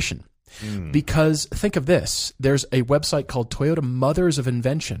diversification. Because think of this. There's a website called Toyota Mothers of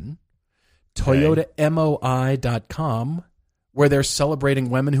Invention, ToyotaMOI.com, where they're celebrating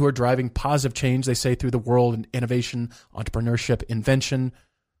women who are driving positive change, they say, through the world in innovation, entrepreneurship, invention,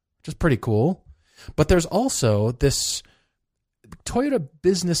 which is pretty cool. But there's also this Toyota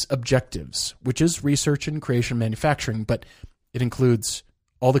Business Objectives, which is research and creation manufacturing, but it includes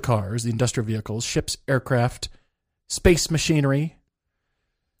all the cars, the industrial vehicles, ships, aircraft, space machinery,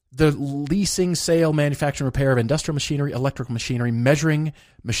 the leasing, sale, manufacturing, repair of industrial machinery, electrical machinery, measuring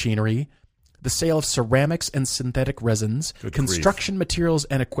machinery, the sale of ceramics and synthetic resins, construction materials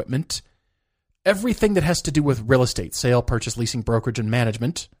and equipment, everything that has to do with real estate, sale, purchase, leasing, brokerage, and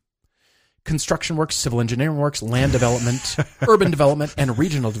management, construction works, civil engineering works, land development, urban development, and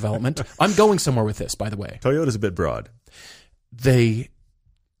regional development. I'm going somewhere with this, by the way. Toyota's a bit broad. They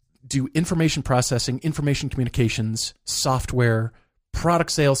do information processing, information communications, software,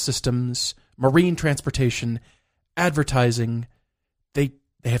 product sales systems, marine transportation, advertising.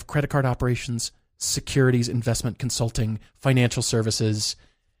 They have credit card operations, securities, investment consulting, financial services,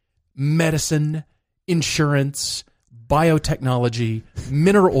 medicine, insurance, biotechnology,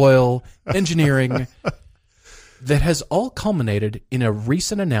 mineral oil, engineering, that has all culminated in a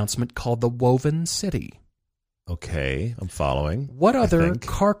recent announcement called the Woven City. Okay, I'm following. What other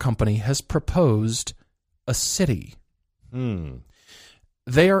car company has proposed a city?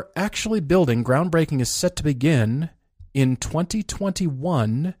 They are actually building, groundbreaking is set to begin in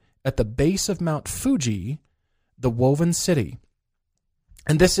 2021 at the base of Mount Fuji, the Woven City.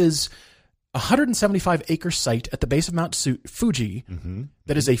 And this is a 175-acre site at the base of Mount Fuji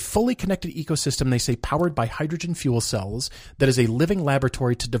that is a fully connected ecosystem, they say, powered by hydrogen fuel cells, that is a living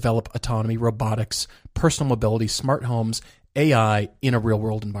laboratory to develop autonomy, robotics, personal mobility, smart homes, AI in a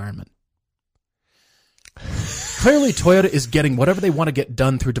real-world environment. Clearly, Toyota is getting whatever they want to get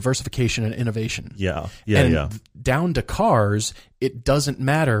done through diversification and innovation. Down to cars, it doesn't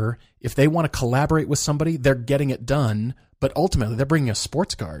matter. If they want to collaborate with somebody, they're getting it done, but ultimately, they're bringing us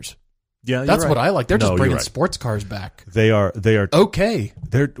sports cars. Yeah, that's what I like. They're just bringing sports cars back. They are okay.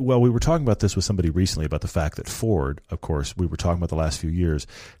 Well, we were talking about this with somebody recently about the fact that Ford, of course, we were talking about the last few years,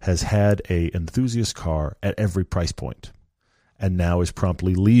 has had a enthusiast car at every price point, and now is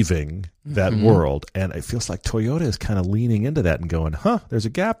promptly leaving that world. And it feels like Toyota is kind of leaning into that and going, there's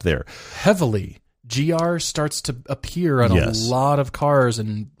a gap there. Heavily. GR starts to appear on a lot of cars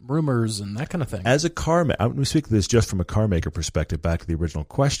and rumors and that kind of thing. As a car maker, we speak to this just from a car maker perspective, back to the original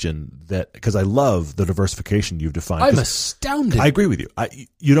question, that because I love the diversification you've defined. I'm astounded. I agree with you.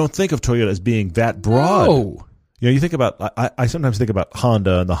 You don't think of Toyota as being that broad. No. You know, you think about, I sometimes think about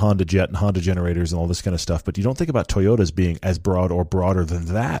Honda and the Honda Jet and Honda generators and all this kind of stuff, but you don't think about Toyota as being as broad or broader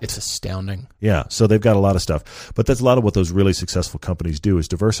than that. It's astounding. Yeah, so they've got a lot of stuff. But that's a lot of what those really successful companies do, is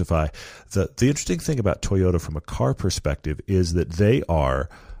diversify. The interesting thing about Toyota from a car perspective is that they are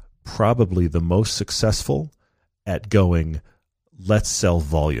probably the most successful at going, let's sell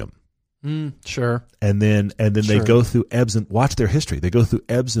volume. Sure. And then they go through ebbs and watch their history. They go through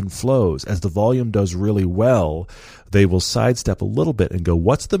ebbs and flows. As the volume does really well, they will sidestep a little bit and go,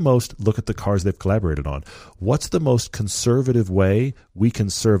 what's the most, look at the cars they've collaborated on. What's the most conservative way we can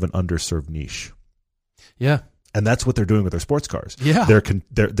serve an underserved niche? Yeah. And that's what they're doing with their sports cars. Yeah.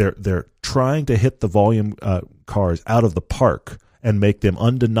 They're trying to hit the volume cars out of the park and make them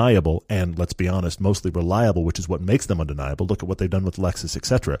undeniable and, let's be honest, mostly reliable, which is what makes them undeniable. Look at what they've done with Lexus,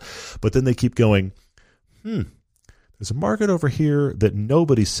 etc. But then they keep going, there's a market over here that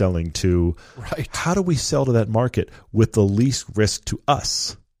nobody's selling to. Right. How do we sell to that market with the least risk to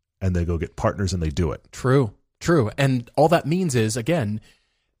us? And they go get partners and they do it. True. And all that means is, again,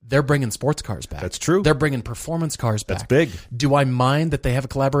 they're bringing sports cars back. That's true. They're bringing performance cars back. That's big. Do I mind that they have a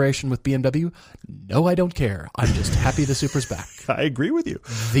collaboration with BMW? No, I don't care. I'm just happy the Supra's back. I agree with you.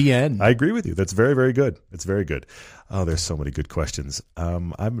 The end. I agree with you. That's very, very good. It's very good. Oh, there's so many good questions.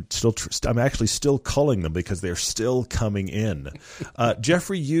 I'm actually still culling them because they're still coming in.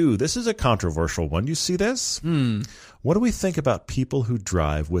 Jeffrey Yu, this is a controversial one. You see this? What do we think about people who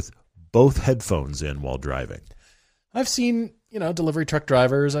drive with both headphones in while driving? I've seen, delivery truck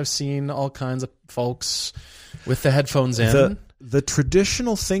drivers. I've seen all kinds of folks with the headphones in. The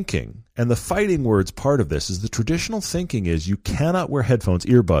traditional thinking, and the fighting words part of this, is the traditional thinking is you cannot wear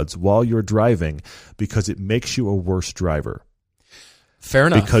earbuds while you're driving because it makes you a worse driver. Fair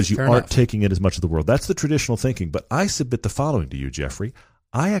enough. Because you aren't taking in as much of the world. That's the traditional thinking. But I submit the following to you, Jeffrey.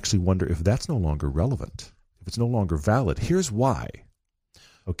 I actually wonder if that's no longer relevant, if it's no longer valid. Here's why.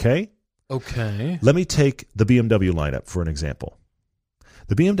 Okay? Let me take the BMW lineup for an example.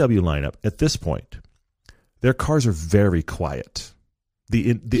 The BMW lineup at this point, their cars are very quiet.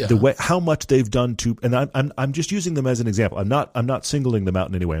 The way how much they've done to, and I'm just using them as an example. I'm not singling them out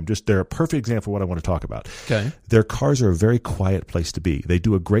in any way. They're a perfect example of what I want to talk about. Okay. Their cars are a very quiet place to be. They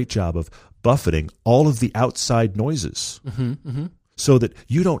do a great job of buffeting all of the outside noises. So that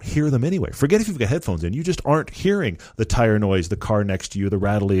you don't hear them anyway. Forget if you've got headphones in. You just aren't hearing the tire noise, the car next to you, the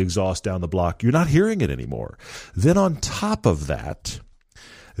rattly exhaust down the block. You're not hearing it anymore. Then on top of that,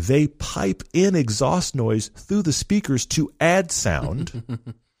 they pipe in exhaust noise through the speakers to add sound.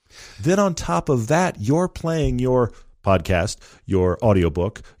 Then on top of that, you're playing your podcast, your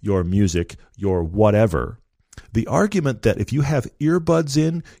audiobook, your music, your whatever. The argument that if you have earbuds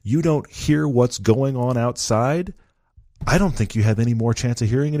in, you don't hear what's going on outside, I don't think you have any more chance of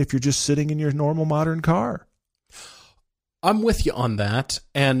hearing it if you're just sitting in your normal modern car. I'm with you on that.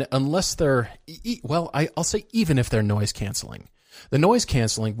 And unless they're, I'll say even if they're noise canceling. The noise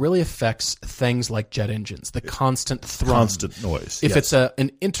canceling really affects things like jet engines, the constant thrum. Constant noise. If it's an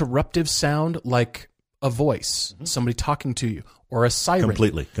interruptive sound like a voice, somebody talking to you, or a siren.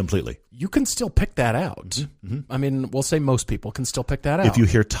 Completely. You can still pick that out. I mean, we'll say most people can still pick that out. If you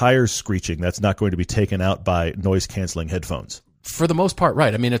hear tires screeching, that's not going to be taken out by noise-canceling headphones. For the most part,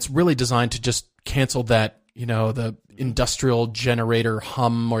 right. I mean, it's really designed to just cancel that, the industrial generator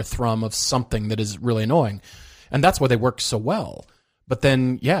hum or thrum of something that is really annoying. And that's why they work so well. But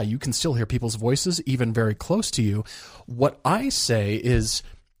then, yeah, you can still hear people's voices even very close to you. What I say is,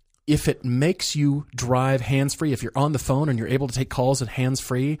 if it makes you drive hands-free, if you're on the phone and you're able to take calls at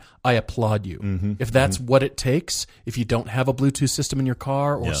hands-free, I applaud you. If that's what it takes, if you don't have a Bluetooth system in your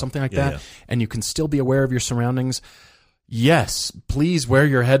car or something like that, and you can still be aware of your surroundings, yes, please wear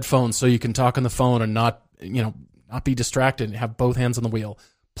your headphones so you can talk on the phone and not be distracted and have both hands on the wheel.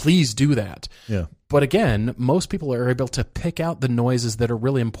 Please do that. Yeah. But again, most people are able to pick out the noises that are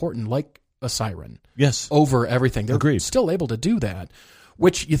really important, like a siren. Yes. Over everything. They're Agreed. still able to do that,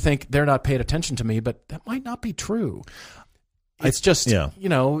 which you think they're not paying attention to me, but that might not be true. It's just,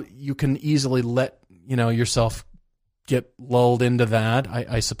 you can easily let, yourself get lulled into that,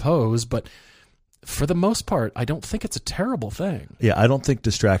 I suppose, but for the most part, I don't think it's a terrible thing. Yeah, I don't think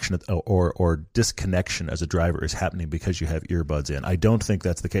distraction or disconnection as a driver is happening because you have earbuds in. I don't think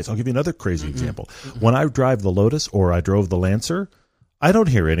that's the case. I'll give you another crazy example. When I drive the Lotus or I drove the Lancer, I don't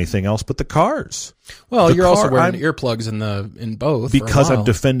hear anything else but the cars. Well, you're also wearing earplugs in both. Because I'm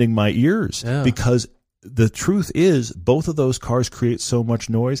defending my ears. Yeah. Because the truth is, both of those cars create so much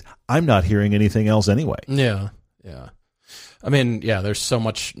noise, I'm not hearing anything else anyway. Yeah. I mean, there's so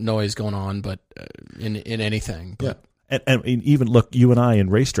much noise going on, but in anything. But. Yeah. And even, look, you and I in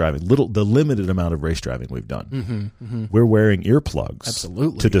race driving, the limited amount of race driving we've done, we're wearing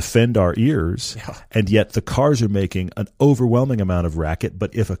earplugs to defend our ears, and yet the cars are making an overwhelming amount of racket,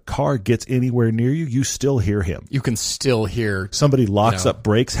 but if a car gets anywhere near you, you still hear him. You can still hear. Somebody locks up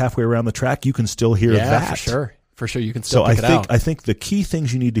brakes halfway around the track, you can still hear that. Yeah, for sure. You can still pick it out. I think the key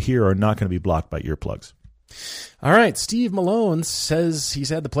things you need to hear are not going to be blocked by earplugs. All right, Steve Malone says he's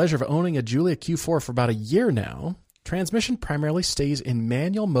had the pleasure of owning a Giulia Q4 for about a year now. Transmission primarily stays in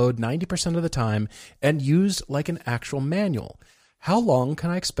manual mode 90% of the time and used like an actual manual. How long can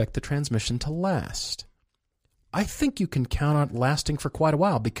I expect the transmission to last? I think you can count on it lasting for quite a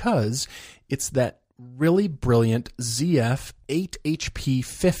while because it's that really brilliant ZF 8HP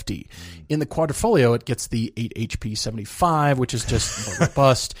 50. In the Quadrifoglio, it gets the 8HP 75, which is just more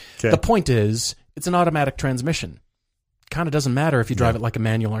robust. Okay. The point is, it's an automatic transmission. Kind of doesn't matter if you drive it like a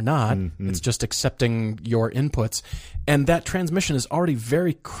manual or not. It's just accepting your inputs. And that transmission is already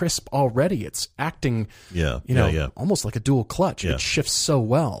very crisp already. It's acting, almost like a dual clutch. It shifts so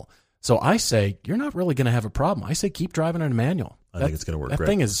well. So I say, you're not really going to have a problem. I say, keep driving in a manual. I think it's going to work great. That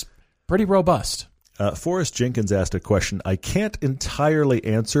thing is pretty robust. Forrest Jenkins asked a question I can't entirely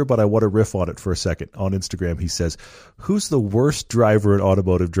answer, but I want to riff on it for a second. On Instagram, he says, who's the worst driver in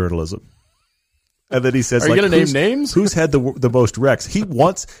automotive journalism? And then he says, "Are you going to name names? Who's had the most wrecks?" He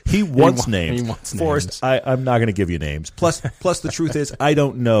wants names. He wants Forrest, I'm not going to give you names. Plus, the truth is, I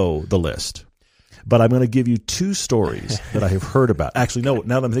don't know the list. But I'm going to give you two stories that I have heard about. Actually, no,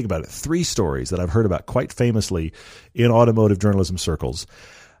 now that I'm thinking about it, 3 stories that I've heard about quite famously in automotive journalism circles.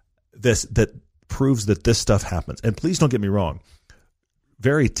 That proves that this stuff happens. And please don't get me wrong.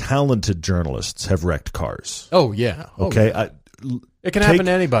 Very talented journalists have wrecked cars. Oh yeah. Okay. Yeah. It can happen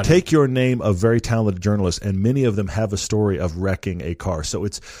to anybody. Take your name of very talented journalists, and many of them have a story of wrecking a car. So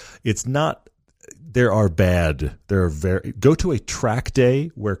it's not. There are bad. There are go to a track day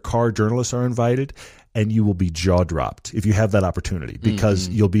where car journalists are invited, and you will be jaw dropped if you have that opportunity, because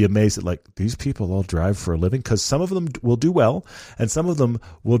you'll be amazed at these people all drive for a living, because some of them will do well and some of them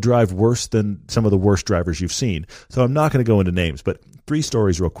will drive worse than some of the worst drivers you've seen. So I'm not going to go into names, but 3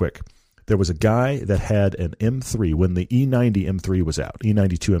 stories real quick. There was a guy that had an M3 when the E90 M3 was out.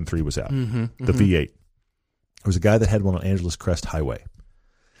 E92 M3 was out, the V8. There was a guy that had one on Angeles Crest Highway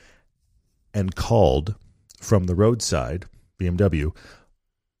and called from the roadside, BMW,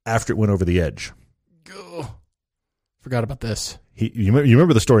 after it went over the edge. Oh, forgot about this. You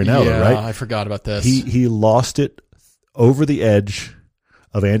remember the story now, though, right? I forgot about this. He lost it over the edge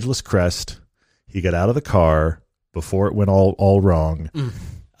of Angeles Crest. He got out of the car before it went all wrong.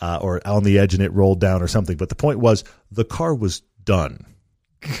 Or on the edge and it rolled down or something. But the point was, the car was done.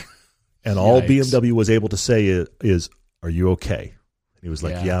 And all BMW was able to say is, "Are you okay?" And he was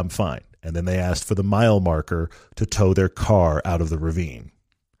like, "Yeah, I'm fine." And then they asked for the mile marker to tow their car out of the ravine.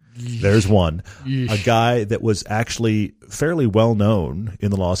 There's one. A guy that was actually fairly well known in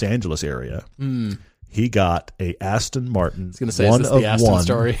the Los Angeles area. He got a Aston Martin. I was going to say, is this the Aston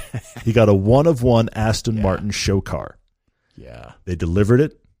story? He got a 1-of-1 Aston Martin show car. Yeah. They delivered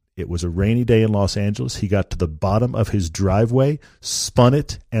it. It was a rainy day in Los Angeles. He got to the bottom of his driveway, spun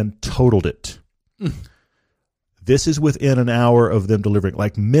it, and totaled it. This is within an hour of them delivering,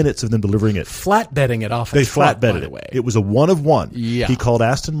 like minutes of them delivering it. Flatbedding it off. They flatbedded it. It was a one of one. Yeah. He called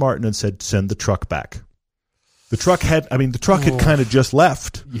Aston Martin and said, "Send the truck back." The truck had kind of just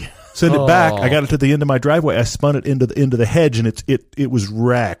left. Yeah. Send it back. I got it to the end of my driveway. I spun it into the hedge, and it was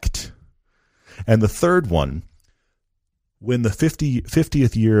wrecked. And the third one, when the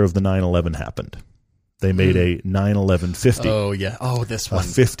 50th year of the 9/11 happened, they made a 9/11/50. Oh, yeah. Oh, this one. A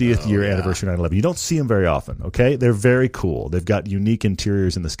 50th year anniversary 9/11. You don't see them very often, okay? They're very cool. They've got unique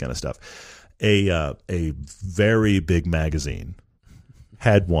interiors and this kind of stuff. A very big magazine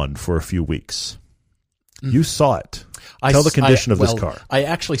had one for a few weeks. You saw it. Tell the condition of this car. I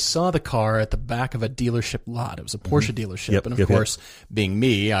actually saw the car at the back of a dealership lot. It was a Porsche dealership. And of course, being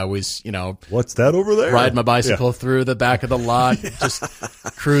me, I was, what's that over there? Ride my bicycle through the back of the lot, just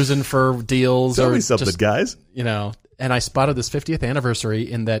cruising for deals. Tell me something, guys. And I spotted this 50th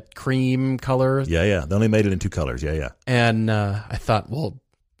anniversary in that cream color. Yeah. They only made it in 2 colors. Yeah. And I thought, well,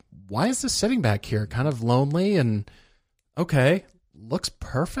 why is this sitting back here? Kind of lonely and, okay, looks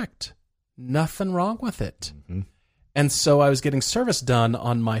perfect. Nothing wrong with it. Mm-hmm. And so I was getting service done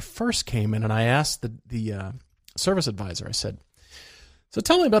on my first Cayman, and I asked the service advisor, I said, so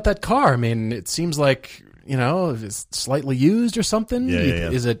tell me about that car. I mean, it seems like, it's slightly used or something.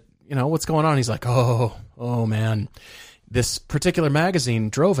 Yeah. Is it, what's going on? He's like, oh man, this particular magazine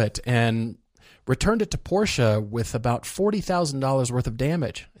drove it and returned it to Porsche with about $40,000 worth of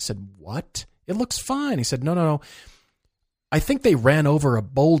damage. I said, what? It looks fine. He said, no. I think they ran over a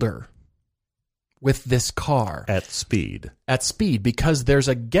boulder with this car. At speed, because there's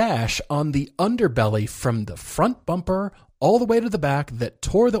a gash on the underbelly from the front bumper all the way to the back that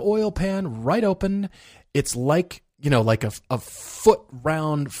tore the oil pan right open. It's like, like a foot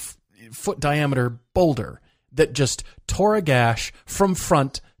diameter boulder that just tore a gash from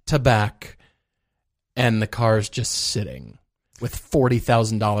front to back. And the car's just sitting with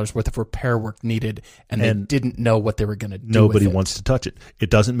 $40,000 worth of repair work needed, and they didn't know what they were going to do. Nobody with it. Wants to touch it.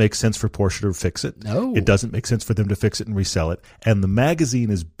 It doesn't make sense for Porsche to fix it. No. It doesn't make sense for them to fix it and resell it. And the magazine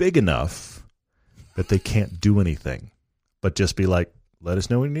is big enough that they can't do anything but just be like, let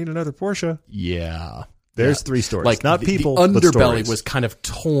us know when you need another Porsche. Yeah. There's 3 stories. Like not people, the underbelly but stories. Was kind of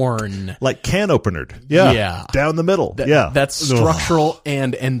torn. Like can openered. Yeah. Down the middle. That's structural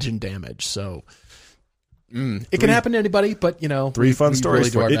and engine damage. So it can happen to anybody, but 3 fun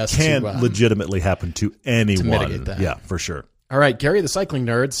stories for it. It can legitimately happen to anyone. To mitigate that. Yeah, for sure. All right, Gary the Cycling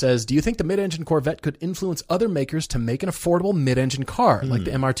Nerd says, do you think the mid-engine Corvette could influence other makers to make an affordable mid-engine car, like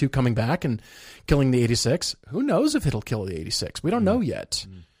the MR2 coming back and killing the 86? Who knows if it'll kill the 86? We don't know yet.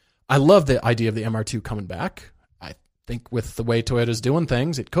 I love the idea of the MR2 coming back. I think with the way Toyota's doing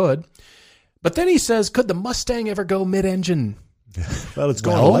things, it could. But then he says, could the Mustang ever go mid-engine? Well, it's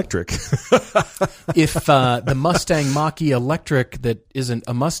going electric. If the Mustang Mach-E electric that isn't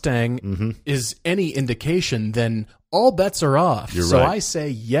a Mustang is any indication, then all bets are off. You're so right. I say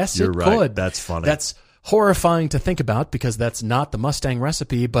yes, You're it right. could. That's funny. That's horrifying to think about because that's not the Mustang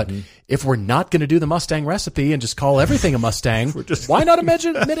recipe. But if we're not going to do the Mustang recipe and just call everything a Mustang, why not a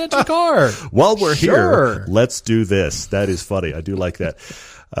mid-engine car? While we're here, let's do this. That is funny. I do like that.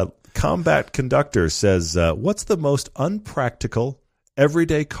 Combat Conductor says, what's the most unpractical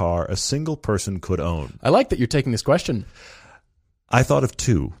everyday car a single person could own? I like that you're taking this question. I thought of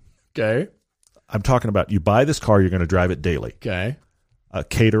 2. Okay. I'm talking about you buy this car, you're going to drive it daily. Okay. A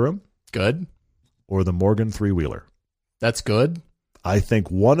Caterham. Good. Or the Morgan 3-wheeler. That's good. I think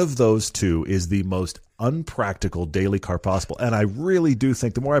one of those 2 is the most unpractical daily car possible. And I really do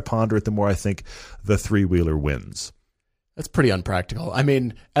think, the more I ponder it, the more I think the 3-wheeler wins. That's pretty unpractical. I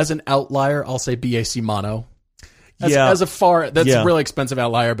mean, as an outlier, I'll say BAC mono. That's a really expensive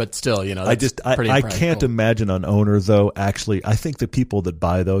outlier, but still, that's pretty I can't imagine an owner, though, actually. I think the people that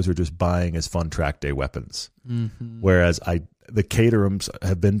buy those are just buying as fun track day weapons. Mm-hmm. Whereas the Caterhams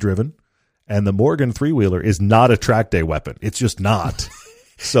have been driven, and the Morgan 3-wheeler is not a track day weapon. It's just not.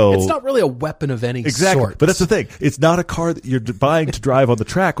 So it's not really a weapon of any sort. But that's the thing. It's not a car that you're buying to drive on the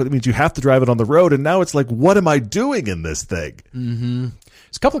track. But it means you have to drive it on the road. And now it's like, what am I doing in this thing? Mm-hmm.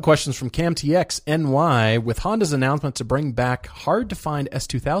 There's a couple of questions from CamTX NY. With Honda's announcement to bring back hard-to-find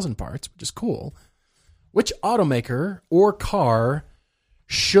S2000 parts, which is cool, which automaker or car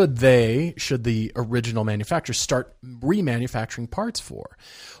should the original manufacturer start remanufacturing parts for?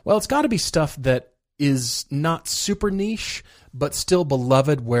 Well, it's got to be stuff that is not super niche, but still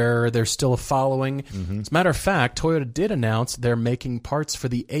beloved, where there's still a following. Mm-hmm. As a matter of fact, Toyota did announce they're making parts for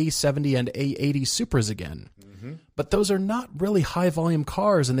the A70 and A80 Supras again. Mm-hmm. but those are not really high-volume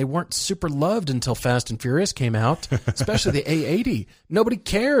cars, and they weren't super loved until Fast and Furious came out, especially the A80. Nobody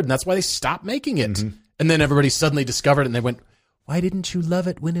cared, and that's why they stopped making it. Mm-hmm. And then everybody suddenly discovered it, and they went, why didn't you love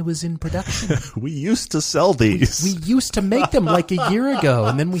it when it was in production? We used to sell these. We used to make them like a year ago,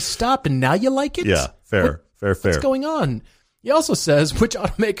 and then we stopped, and now you like it? Yeah, fair. What's going on? He also says, which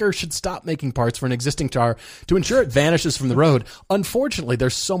automaker should stop making parts for an existing car to ensure it vanishes from the road? Unfortunately,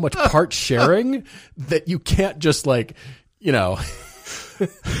 there's so much part sharing that you can't just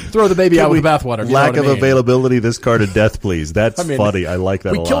throw the baby out with the bathwater. Lack of availability, this car to death, please. That's funny. I like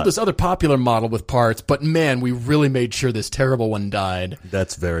that a lot. We killed this other popular model with parts, but man, we really made sure this terrible one died.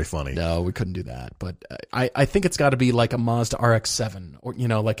 That's very funny. No, we couldn't do that. But I think it's got to be like a Mazda RX-7 or,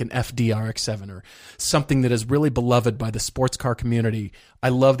 like an FD RX-7 or something that is really beloved by the sports car community. I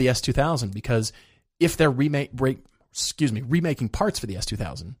love the S2000 because if they're remaking parts for the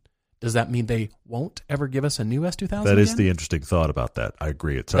S2000, does that mean they won't ever give us a new S2000? That is the interesting thought about that. I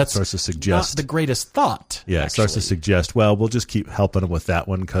agree. It starts to suggest. Not the greatest thought. Yeah, it starts to suggest, well, we'll just keep helping them with that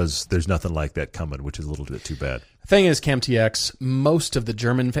one because there's nothing like that coming, which is a little bit too bad. The thing is, CamTX, most of the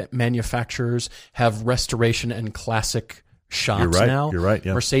German manufacturers have restoration and classic shops now. You're right.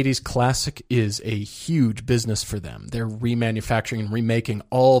 Yeah. Mercedes Classic is a huge business for them. They're remanufacturing and remaking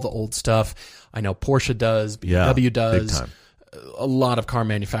all the old stuff. I know Porsche does, BMW does. Big time. A lot of car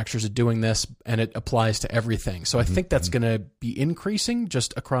manufacturers are doing this, and it applies to everything. So I think that's going to be increasing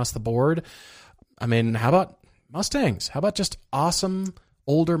just across the board. I mean, how about Mustangs? How about just awesome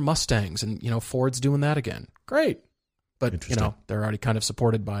older Mustangs? And, Ford's doing that again. Great. But, they're already kind of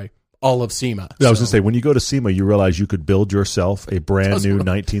supported by all of SEMA. I was going to say, when you go to SEMA, you realize you could build yourself a brand new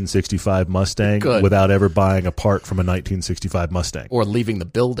 1965 Mustang without ever buying a part from a 1965 Mustang. Or leaving the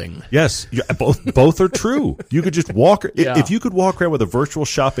building. Yes, both are true. You could just walk. If you could walk around with a virtual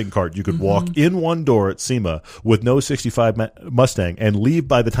shopping cart, you could walk in one door at SEMA with no 65 Mustang and leave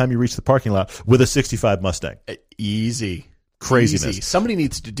by the time you reach the parking lot with a 65 Mustang. Easy. Craziness. Easy. Somebody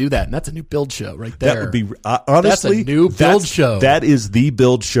needs to do that, and that's a new build show right there. That would be honestly. That's a new build show. That is the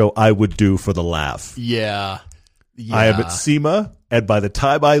build show I would do for the laugh. Yeah. I am at SEMA, and by the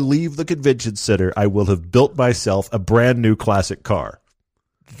time I leave the convention center, I will have built myself a brand new classic car.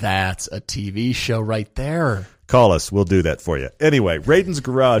 That's a TV show right there. Call us. We'll do that for you. Anyway, Raiden's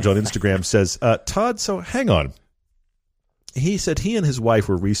Garage on Instagram says, Todd, so hang on. He said he and his wife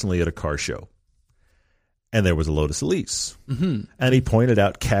were recently at a car show. And there was a Lotus Elise. Mm-hmm. And he pointed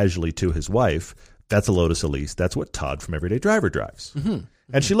out casually to his wife, that's a Lotus Elise. That's what Todd from Everyday Driver drives. Mm-hmm.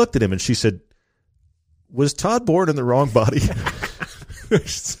 And she looked at him and she said, was Todd born in the wrong body?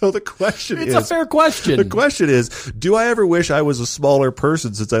 So the question is... It's a fair question. The question is, do I ever wish I was a smaller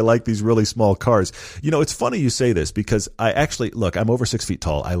person since I like these really small cars? It's funny you say this because I actually, look, I'm over 6 feet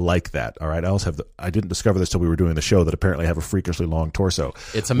tall. I like that, all right? I didn't discover this till we were doing the show that apparently I have a freakishly long torso.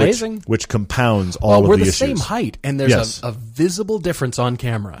 It's amazing. Which compounds all of the issues. We're the same height, and there's a visible difference on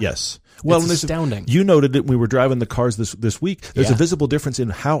camera. Yes. Well, it's astounding. You noted it when we were driving the cars this week. There's a visible difference in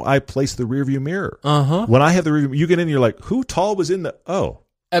how I place the rearview mirror. Uh-huh. When I have the rearview, you get in, you're like, who tall was in the? Oh.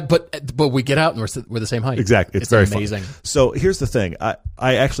 But we get out and we're the same height. Exactly. It's very amazing. Fun. So here's the thing. I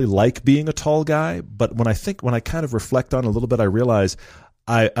actually like being a tall guy, but when I kind of reflect on it a little bit, I realize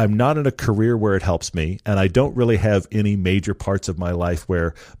I'm not in a career where it helps me, and I don't really have any major parts of my life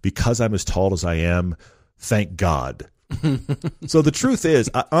where, because I'm as tall as I am, thank God. So the truth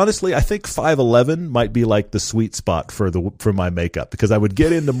is, honestly, I think 5'11" might be like the sweet spot for my makeup, because I would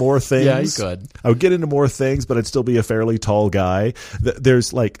get into more things. Yeah, you could. I would get into more things, but I'd still be a fairly tall guy.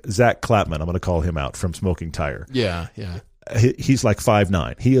 There's like Zach Clapman. I'm going to call him out from Smoking Tire. Yeah. He's like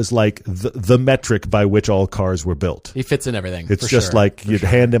 5'9". He is like the metric by which all cars were built. He fits in everything. It's just like you'd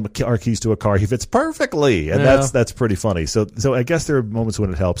hand him our keys to a car. He fits perfectly, and that's pretty funny. So I guess there are moments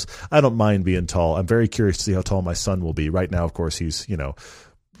when it helps. I don't mind being tall. I'm very curious to see how tall my son will be. Right now, of course, he's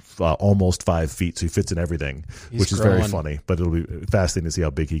almost 5 feet, so he fits in everything, which is very funny. But it'll be fascinating to see how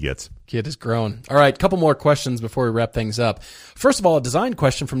big he gets. Kid is growing. All right, couple more questions before we wrap things up. First of all, a design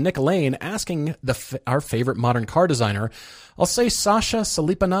question from Nick Lane asking our favorite modern car designer. I'll say Sasha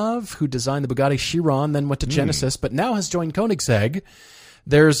Salipanov, who designed the Bugatti Chiron, then went to Genesis, but now has joined Koenigsegg.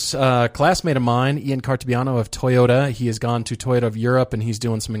 There's a classmate of mine, Ian Cartabiano of Toyota. He has gone to Toyota of Europe, and he's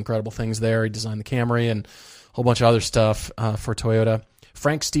doing some incredible things there. He designed the Camry and a whole bunch of other stuff for Toyota.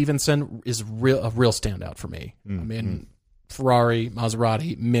 Frank Stevenson is a real standout for me. I mean, Ferrari,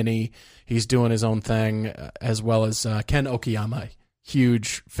 Maserati, Mini. He's doing his own thing, as well as Ken Okiyama.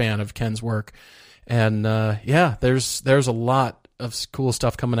 Huge fan of Ken's work. And there's a lot of cool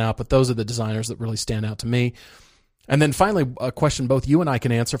stuff coming out, but those are the designers that really stand out to me. And then finally, a question both you and I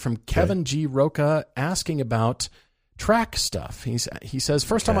can answer from Kevin G. Roca asking about track stuff. He says,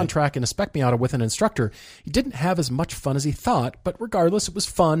 first time on track in a Spec Miata with an instructor, he didn't have as much fun as he thought, but regardless, it was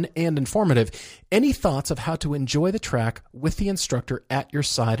fun and informative. Any thoughts of how to enjoy the track with the instructor at your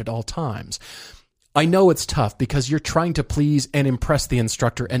side at all times? I know it's tough because you're trying to please and impress the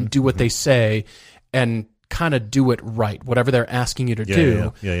instructor and do what they say and kind of do it right, whatever they're asking you to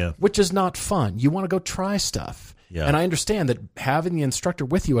do, which is not fun. You want to go try stuff. Yeah. And I understand that having the instructor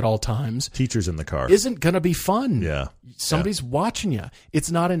with you at all times, teachers in the car, isn't going to be fun. Yeah. Somebody's watching you. It's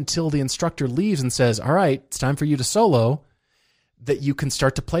not until the instructor leaves and says, all right, it's time for you to solo, that you can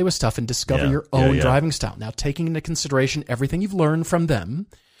start to play with stuff and discover your own driving style. Now, taking into consideration everything you've learned from them,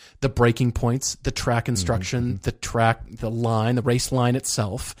 the braking points, the track instruction, the line, the race line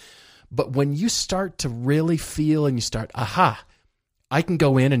itself. But when you start to really feel and you start, I can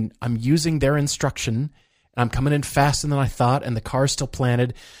go in and I'm using their instruction, and I'm coming in faster than I thought, and the car's still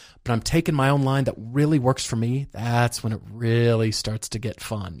planted, but I'm taking my own line that really works for me, that's when it really starts to get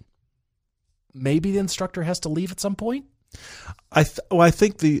fun. Maybe the instructor has to leave at some point? I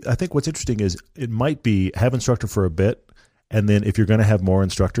think what's interesting is it might be have instructor for a bit, and then if you're going to have more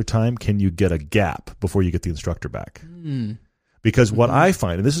instructor time, can you get a gap before you get the instructor back? Because what I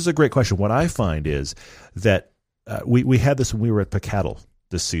find, and this is a great question, what I find is that we had this when we were at Picattle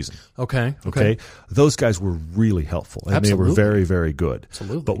this season. Okay. Those guys were really helpful, and they were very, very good.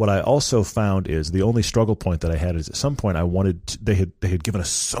 Absolutely. But what I also found is the only struggle point that I had is at some point they had given us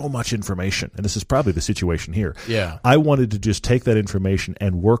so much information, and this is probably the situation here. Yeah. I wanted to just take that information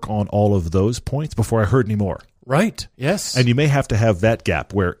and work on all of those points before I heard any more. Right. Yes. And you may have to have that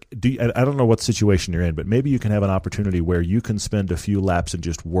gap where I don't know what situation you're in, but maybe you can have an opportunity where you can spend a few laps and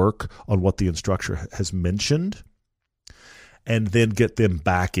just work on what the instructor has mentioned, and then get them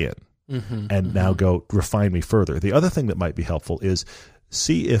back in and now go refine me further. The other thing that might be helpful is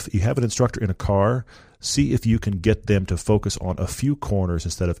see if you have an instructor in a car, see if you can get them to focus on a few corners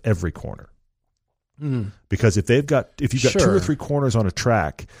instead of every corner. Because if you've got 2 or 3 corners on a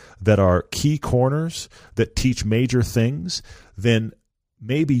track that are key corners that teach major things, then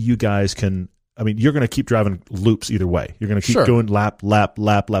maybe you guys can, you're going to keep driving loops either way. You're going to keep going lap.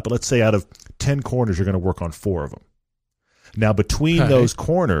 But let's say out of 10 corners, you're going to work on 4 of them. Now, between those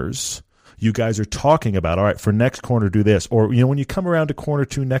corners, you guys are talking about, all right, for next corner, do this. Or, when you come around to corner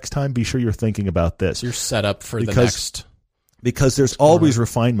 2 next time, be sure you're thinking about this. You're set up for the next. Because there's always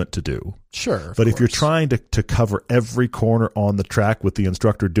refinement to do. Sure. But if you're trying to cover every corner on the track with the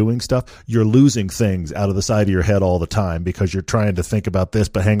instructor doing stuff, you're losing things out of the side of your head all the time because you're trying to think about this,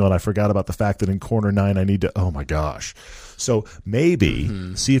 but hang on, I forgot about the fact that in corner 9 I need to, oh my gosh. So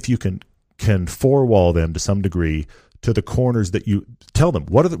maybe see if you can four-wall them to some degree to the corners that you tell them.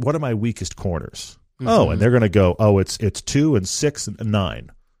 What are my weakest corners? Oh, and they're going to go, it's 2 and 6 and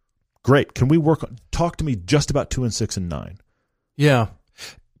 9. Great. Can we talk to me just about 2 and 6 and 9? Yeah.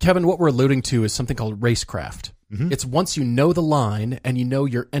 Kevin, what we're alluding to is something called racecraft. It's once you know the line and you know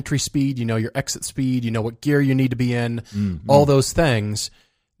your entry speed, you know your exit speed, you know what gear you need to be in, all those things.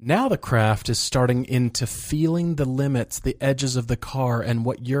 Now the craft is starting into feeling the limits, the edges of the car and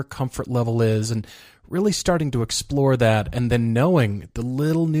what your comfort level is, and really starting to explore that, and then knowing the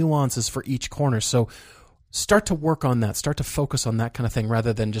little nuances for each corner. So start to work on that. Start to focus on that kind of thing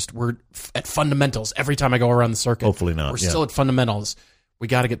rather than just we're at fundamentals every time I go around the circuit. Hopefully not. We're still at fundamentals. We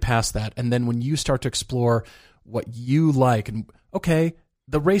got to get past that. And then when you start to explore what you like, and okay,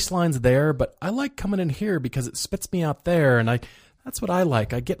 the race line's there, but I like coming in here because it spits me out there, and that's what I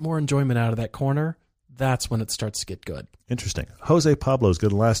like. I get more enjoyment out of that corner. That's when it starts to get good. Interesting. Jose Pablo's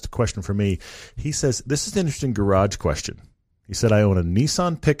good. Last question for me. He says, this is an interesting garage question. He said, I own a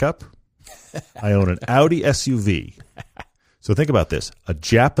Nissan pickup. I own an Audi SUV. So think about this. A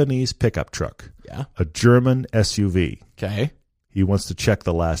Japanese pickup truck. Yeah. A German SUV. Okay. He wants to check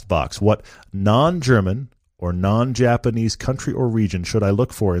the last box. What non-German or non-Japanese country or region should I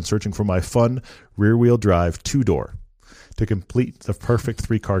look for in searching for my fun rear-wheel drive 2-door? To complete the perfect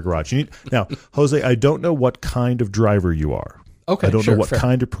 3-car garage. Now, Jose, I don't know what kind of driver you are. Okay, I don't know what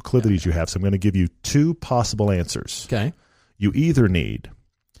kind of proclivities you have, so I'm going to give you 2 possible answers. Okay. You either need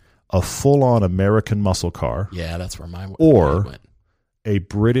a full-on American muscle car. Yeah, that's where mine went. Or a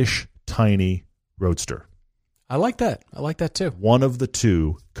British tiny roadster. I like that. I like that too. One of the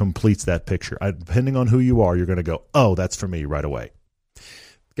 2 completes that picture. Depending on who you are, you're going to go, oh, that's for me right away.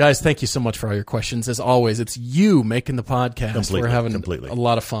 Guys, thank you so much for all your questions. As always, it's you making the podcast. We're having a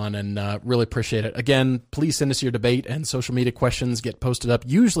lot of fun and really appreciate it. Again, please send us your debate and social media questions. Get posted up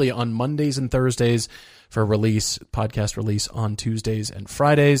usually on Mondays and Thursdays for podcast release on Tuesdays and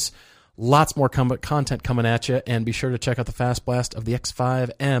Fridays. Lots more content coming at you, and be sure to check out the Fast Blast of the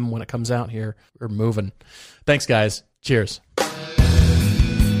X5M when it comes out here. We're moving. Thanks, guys. Cheers.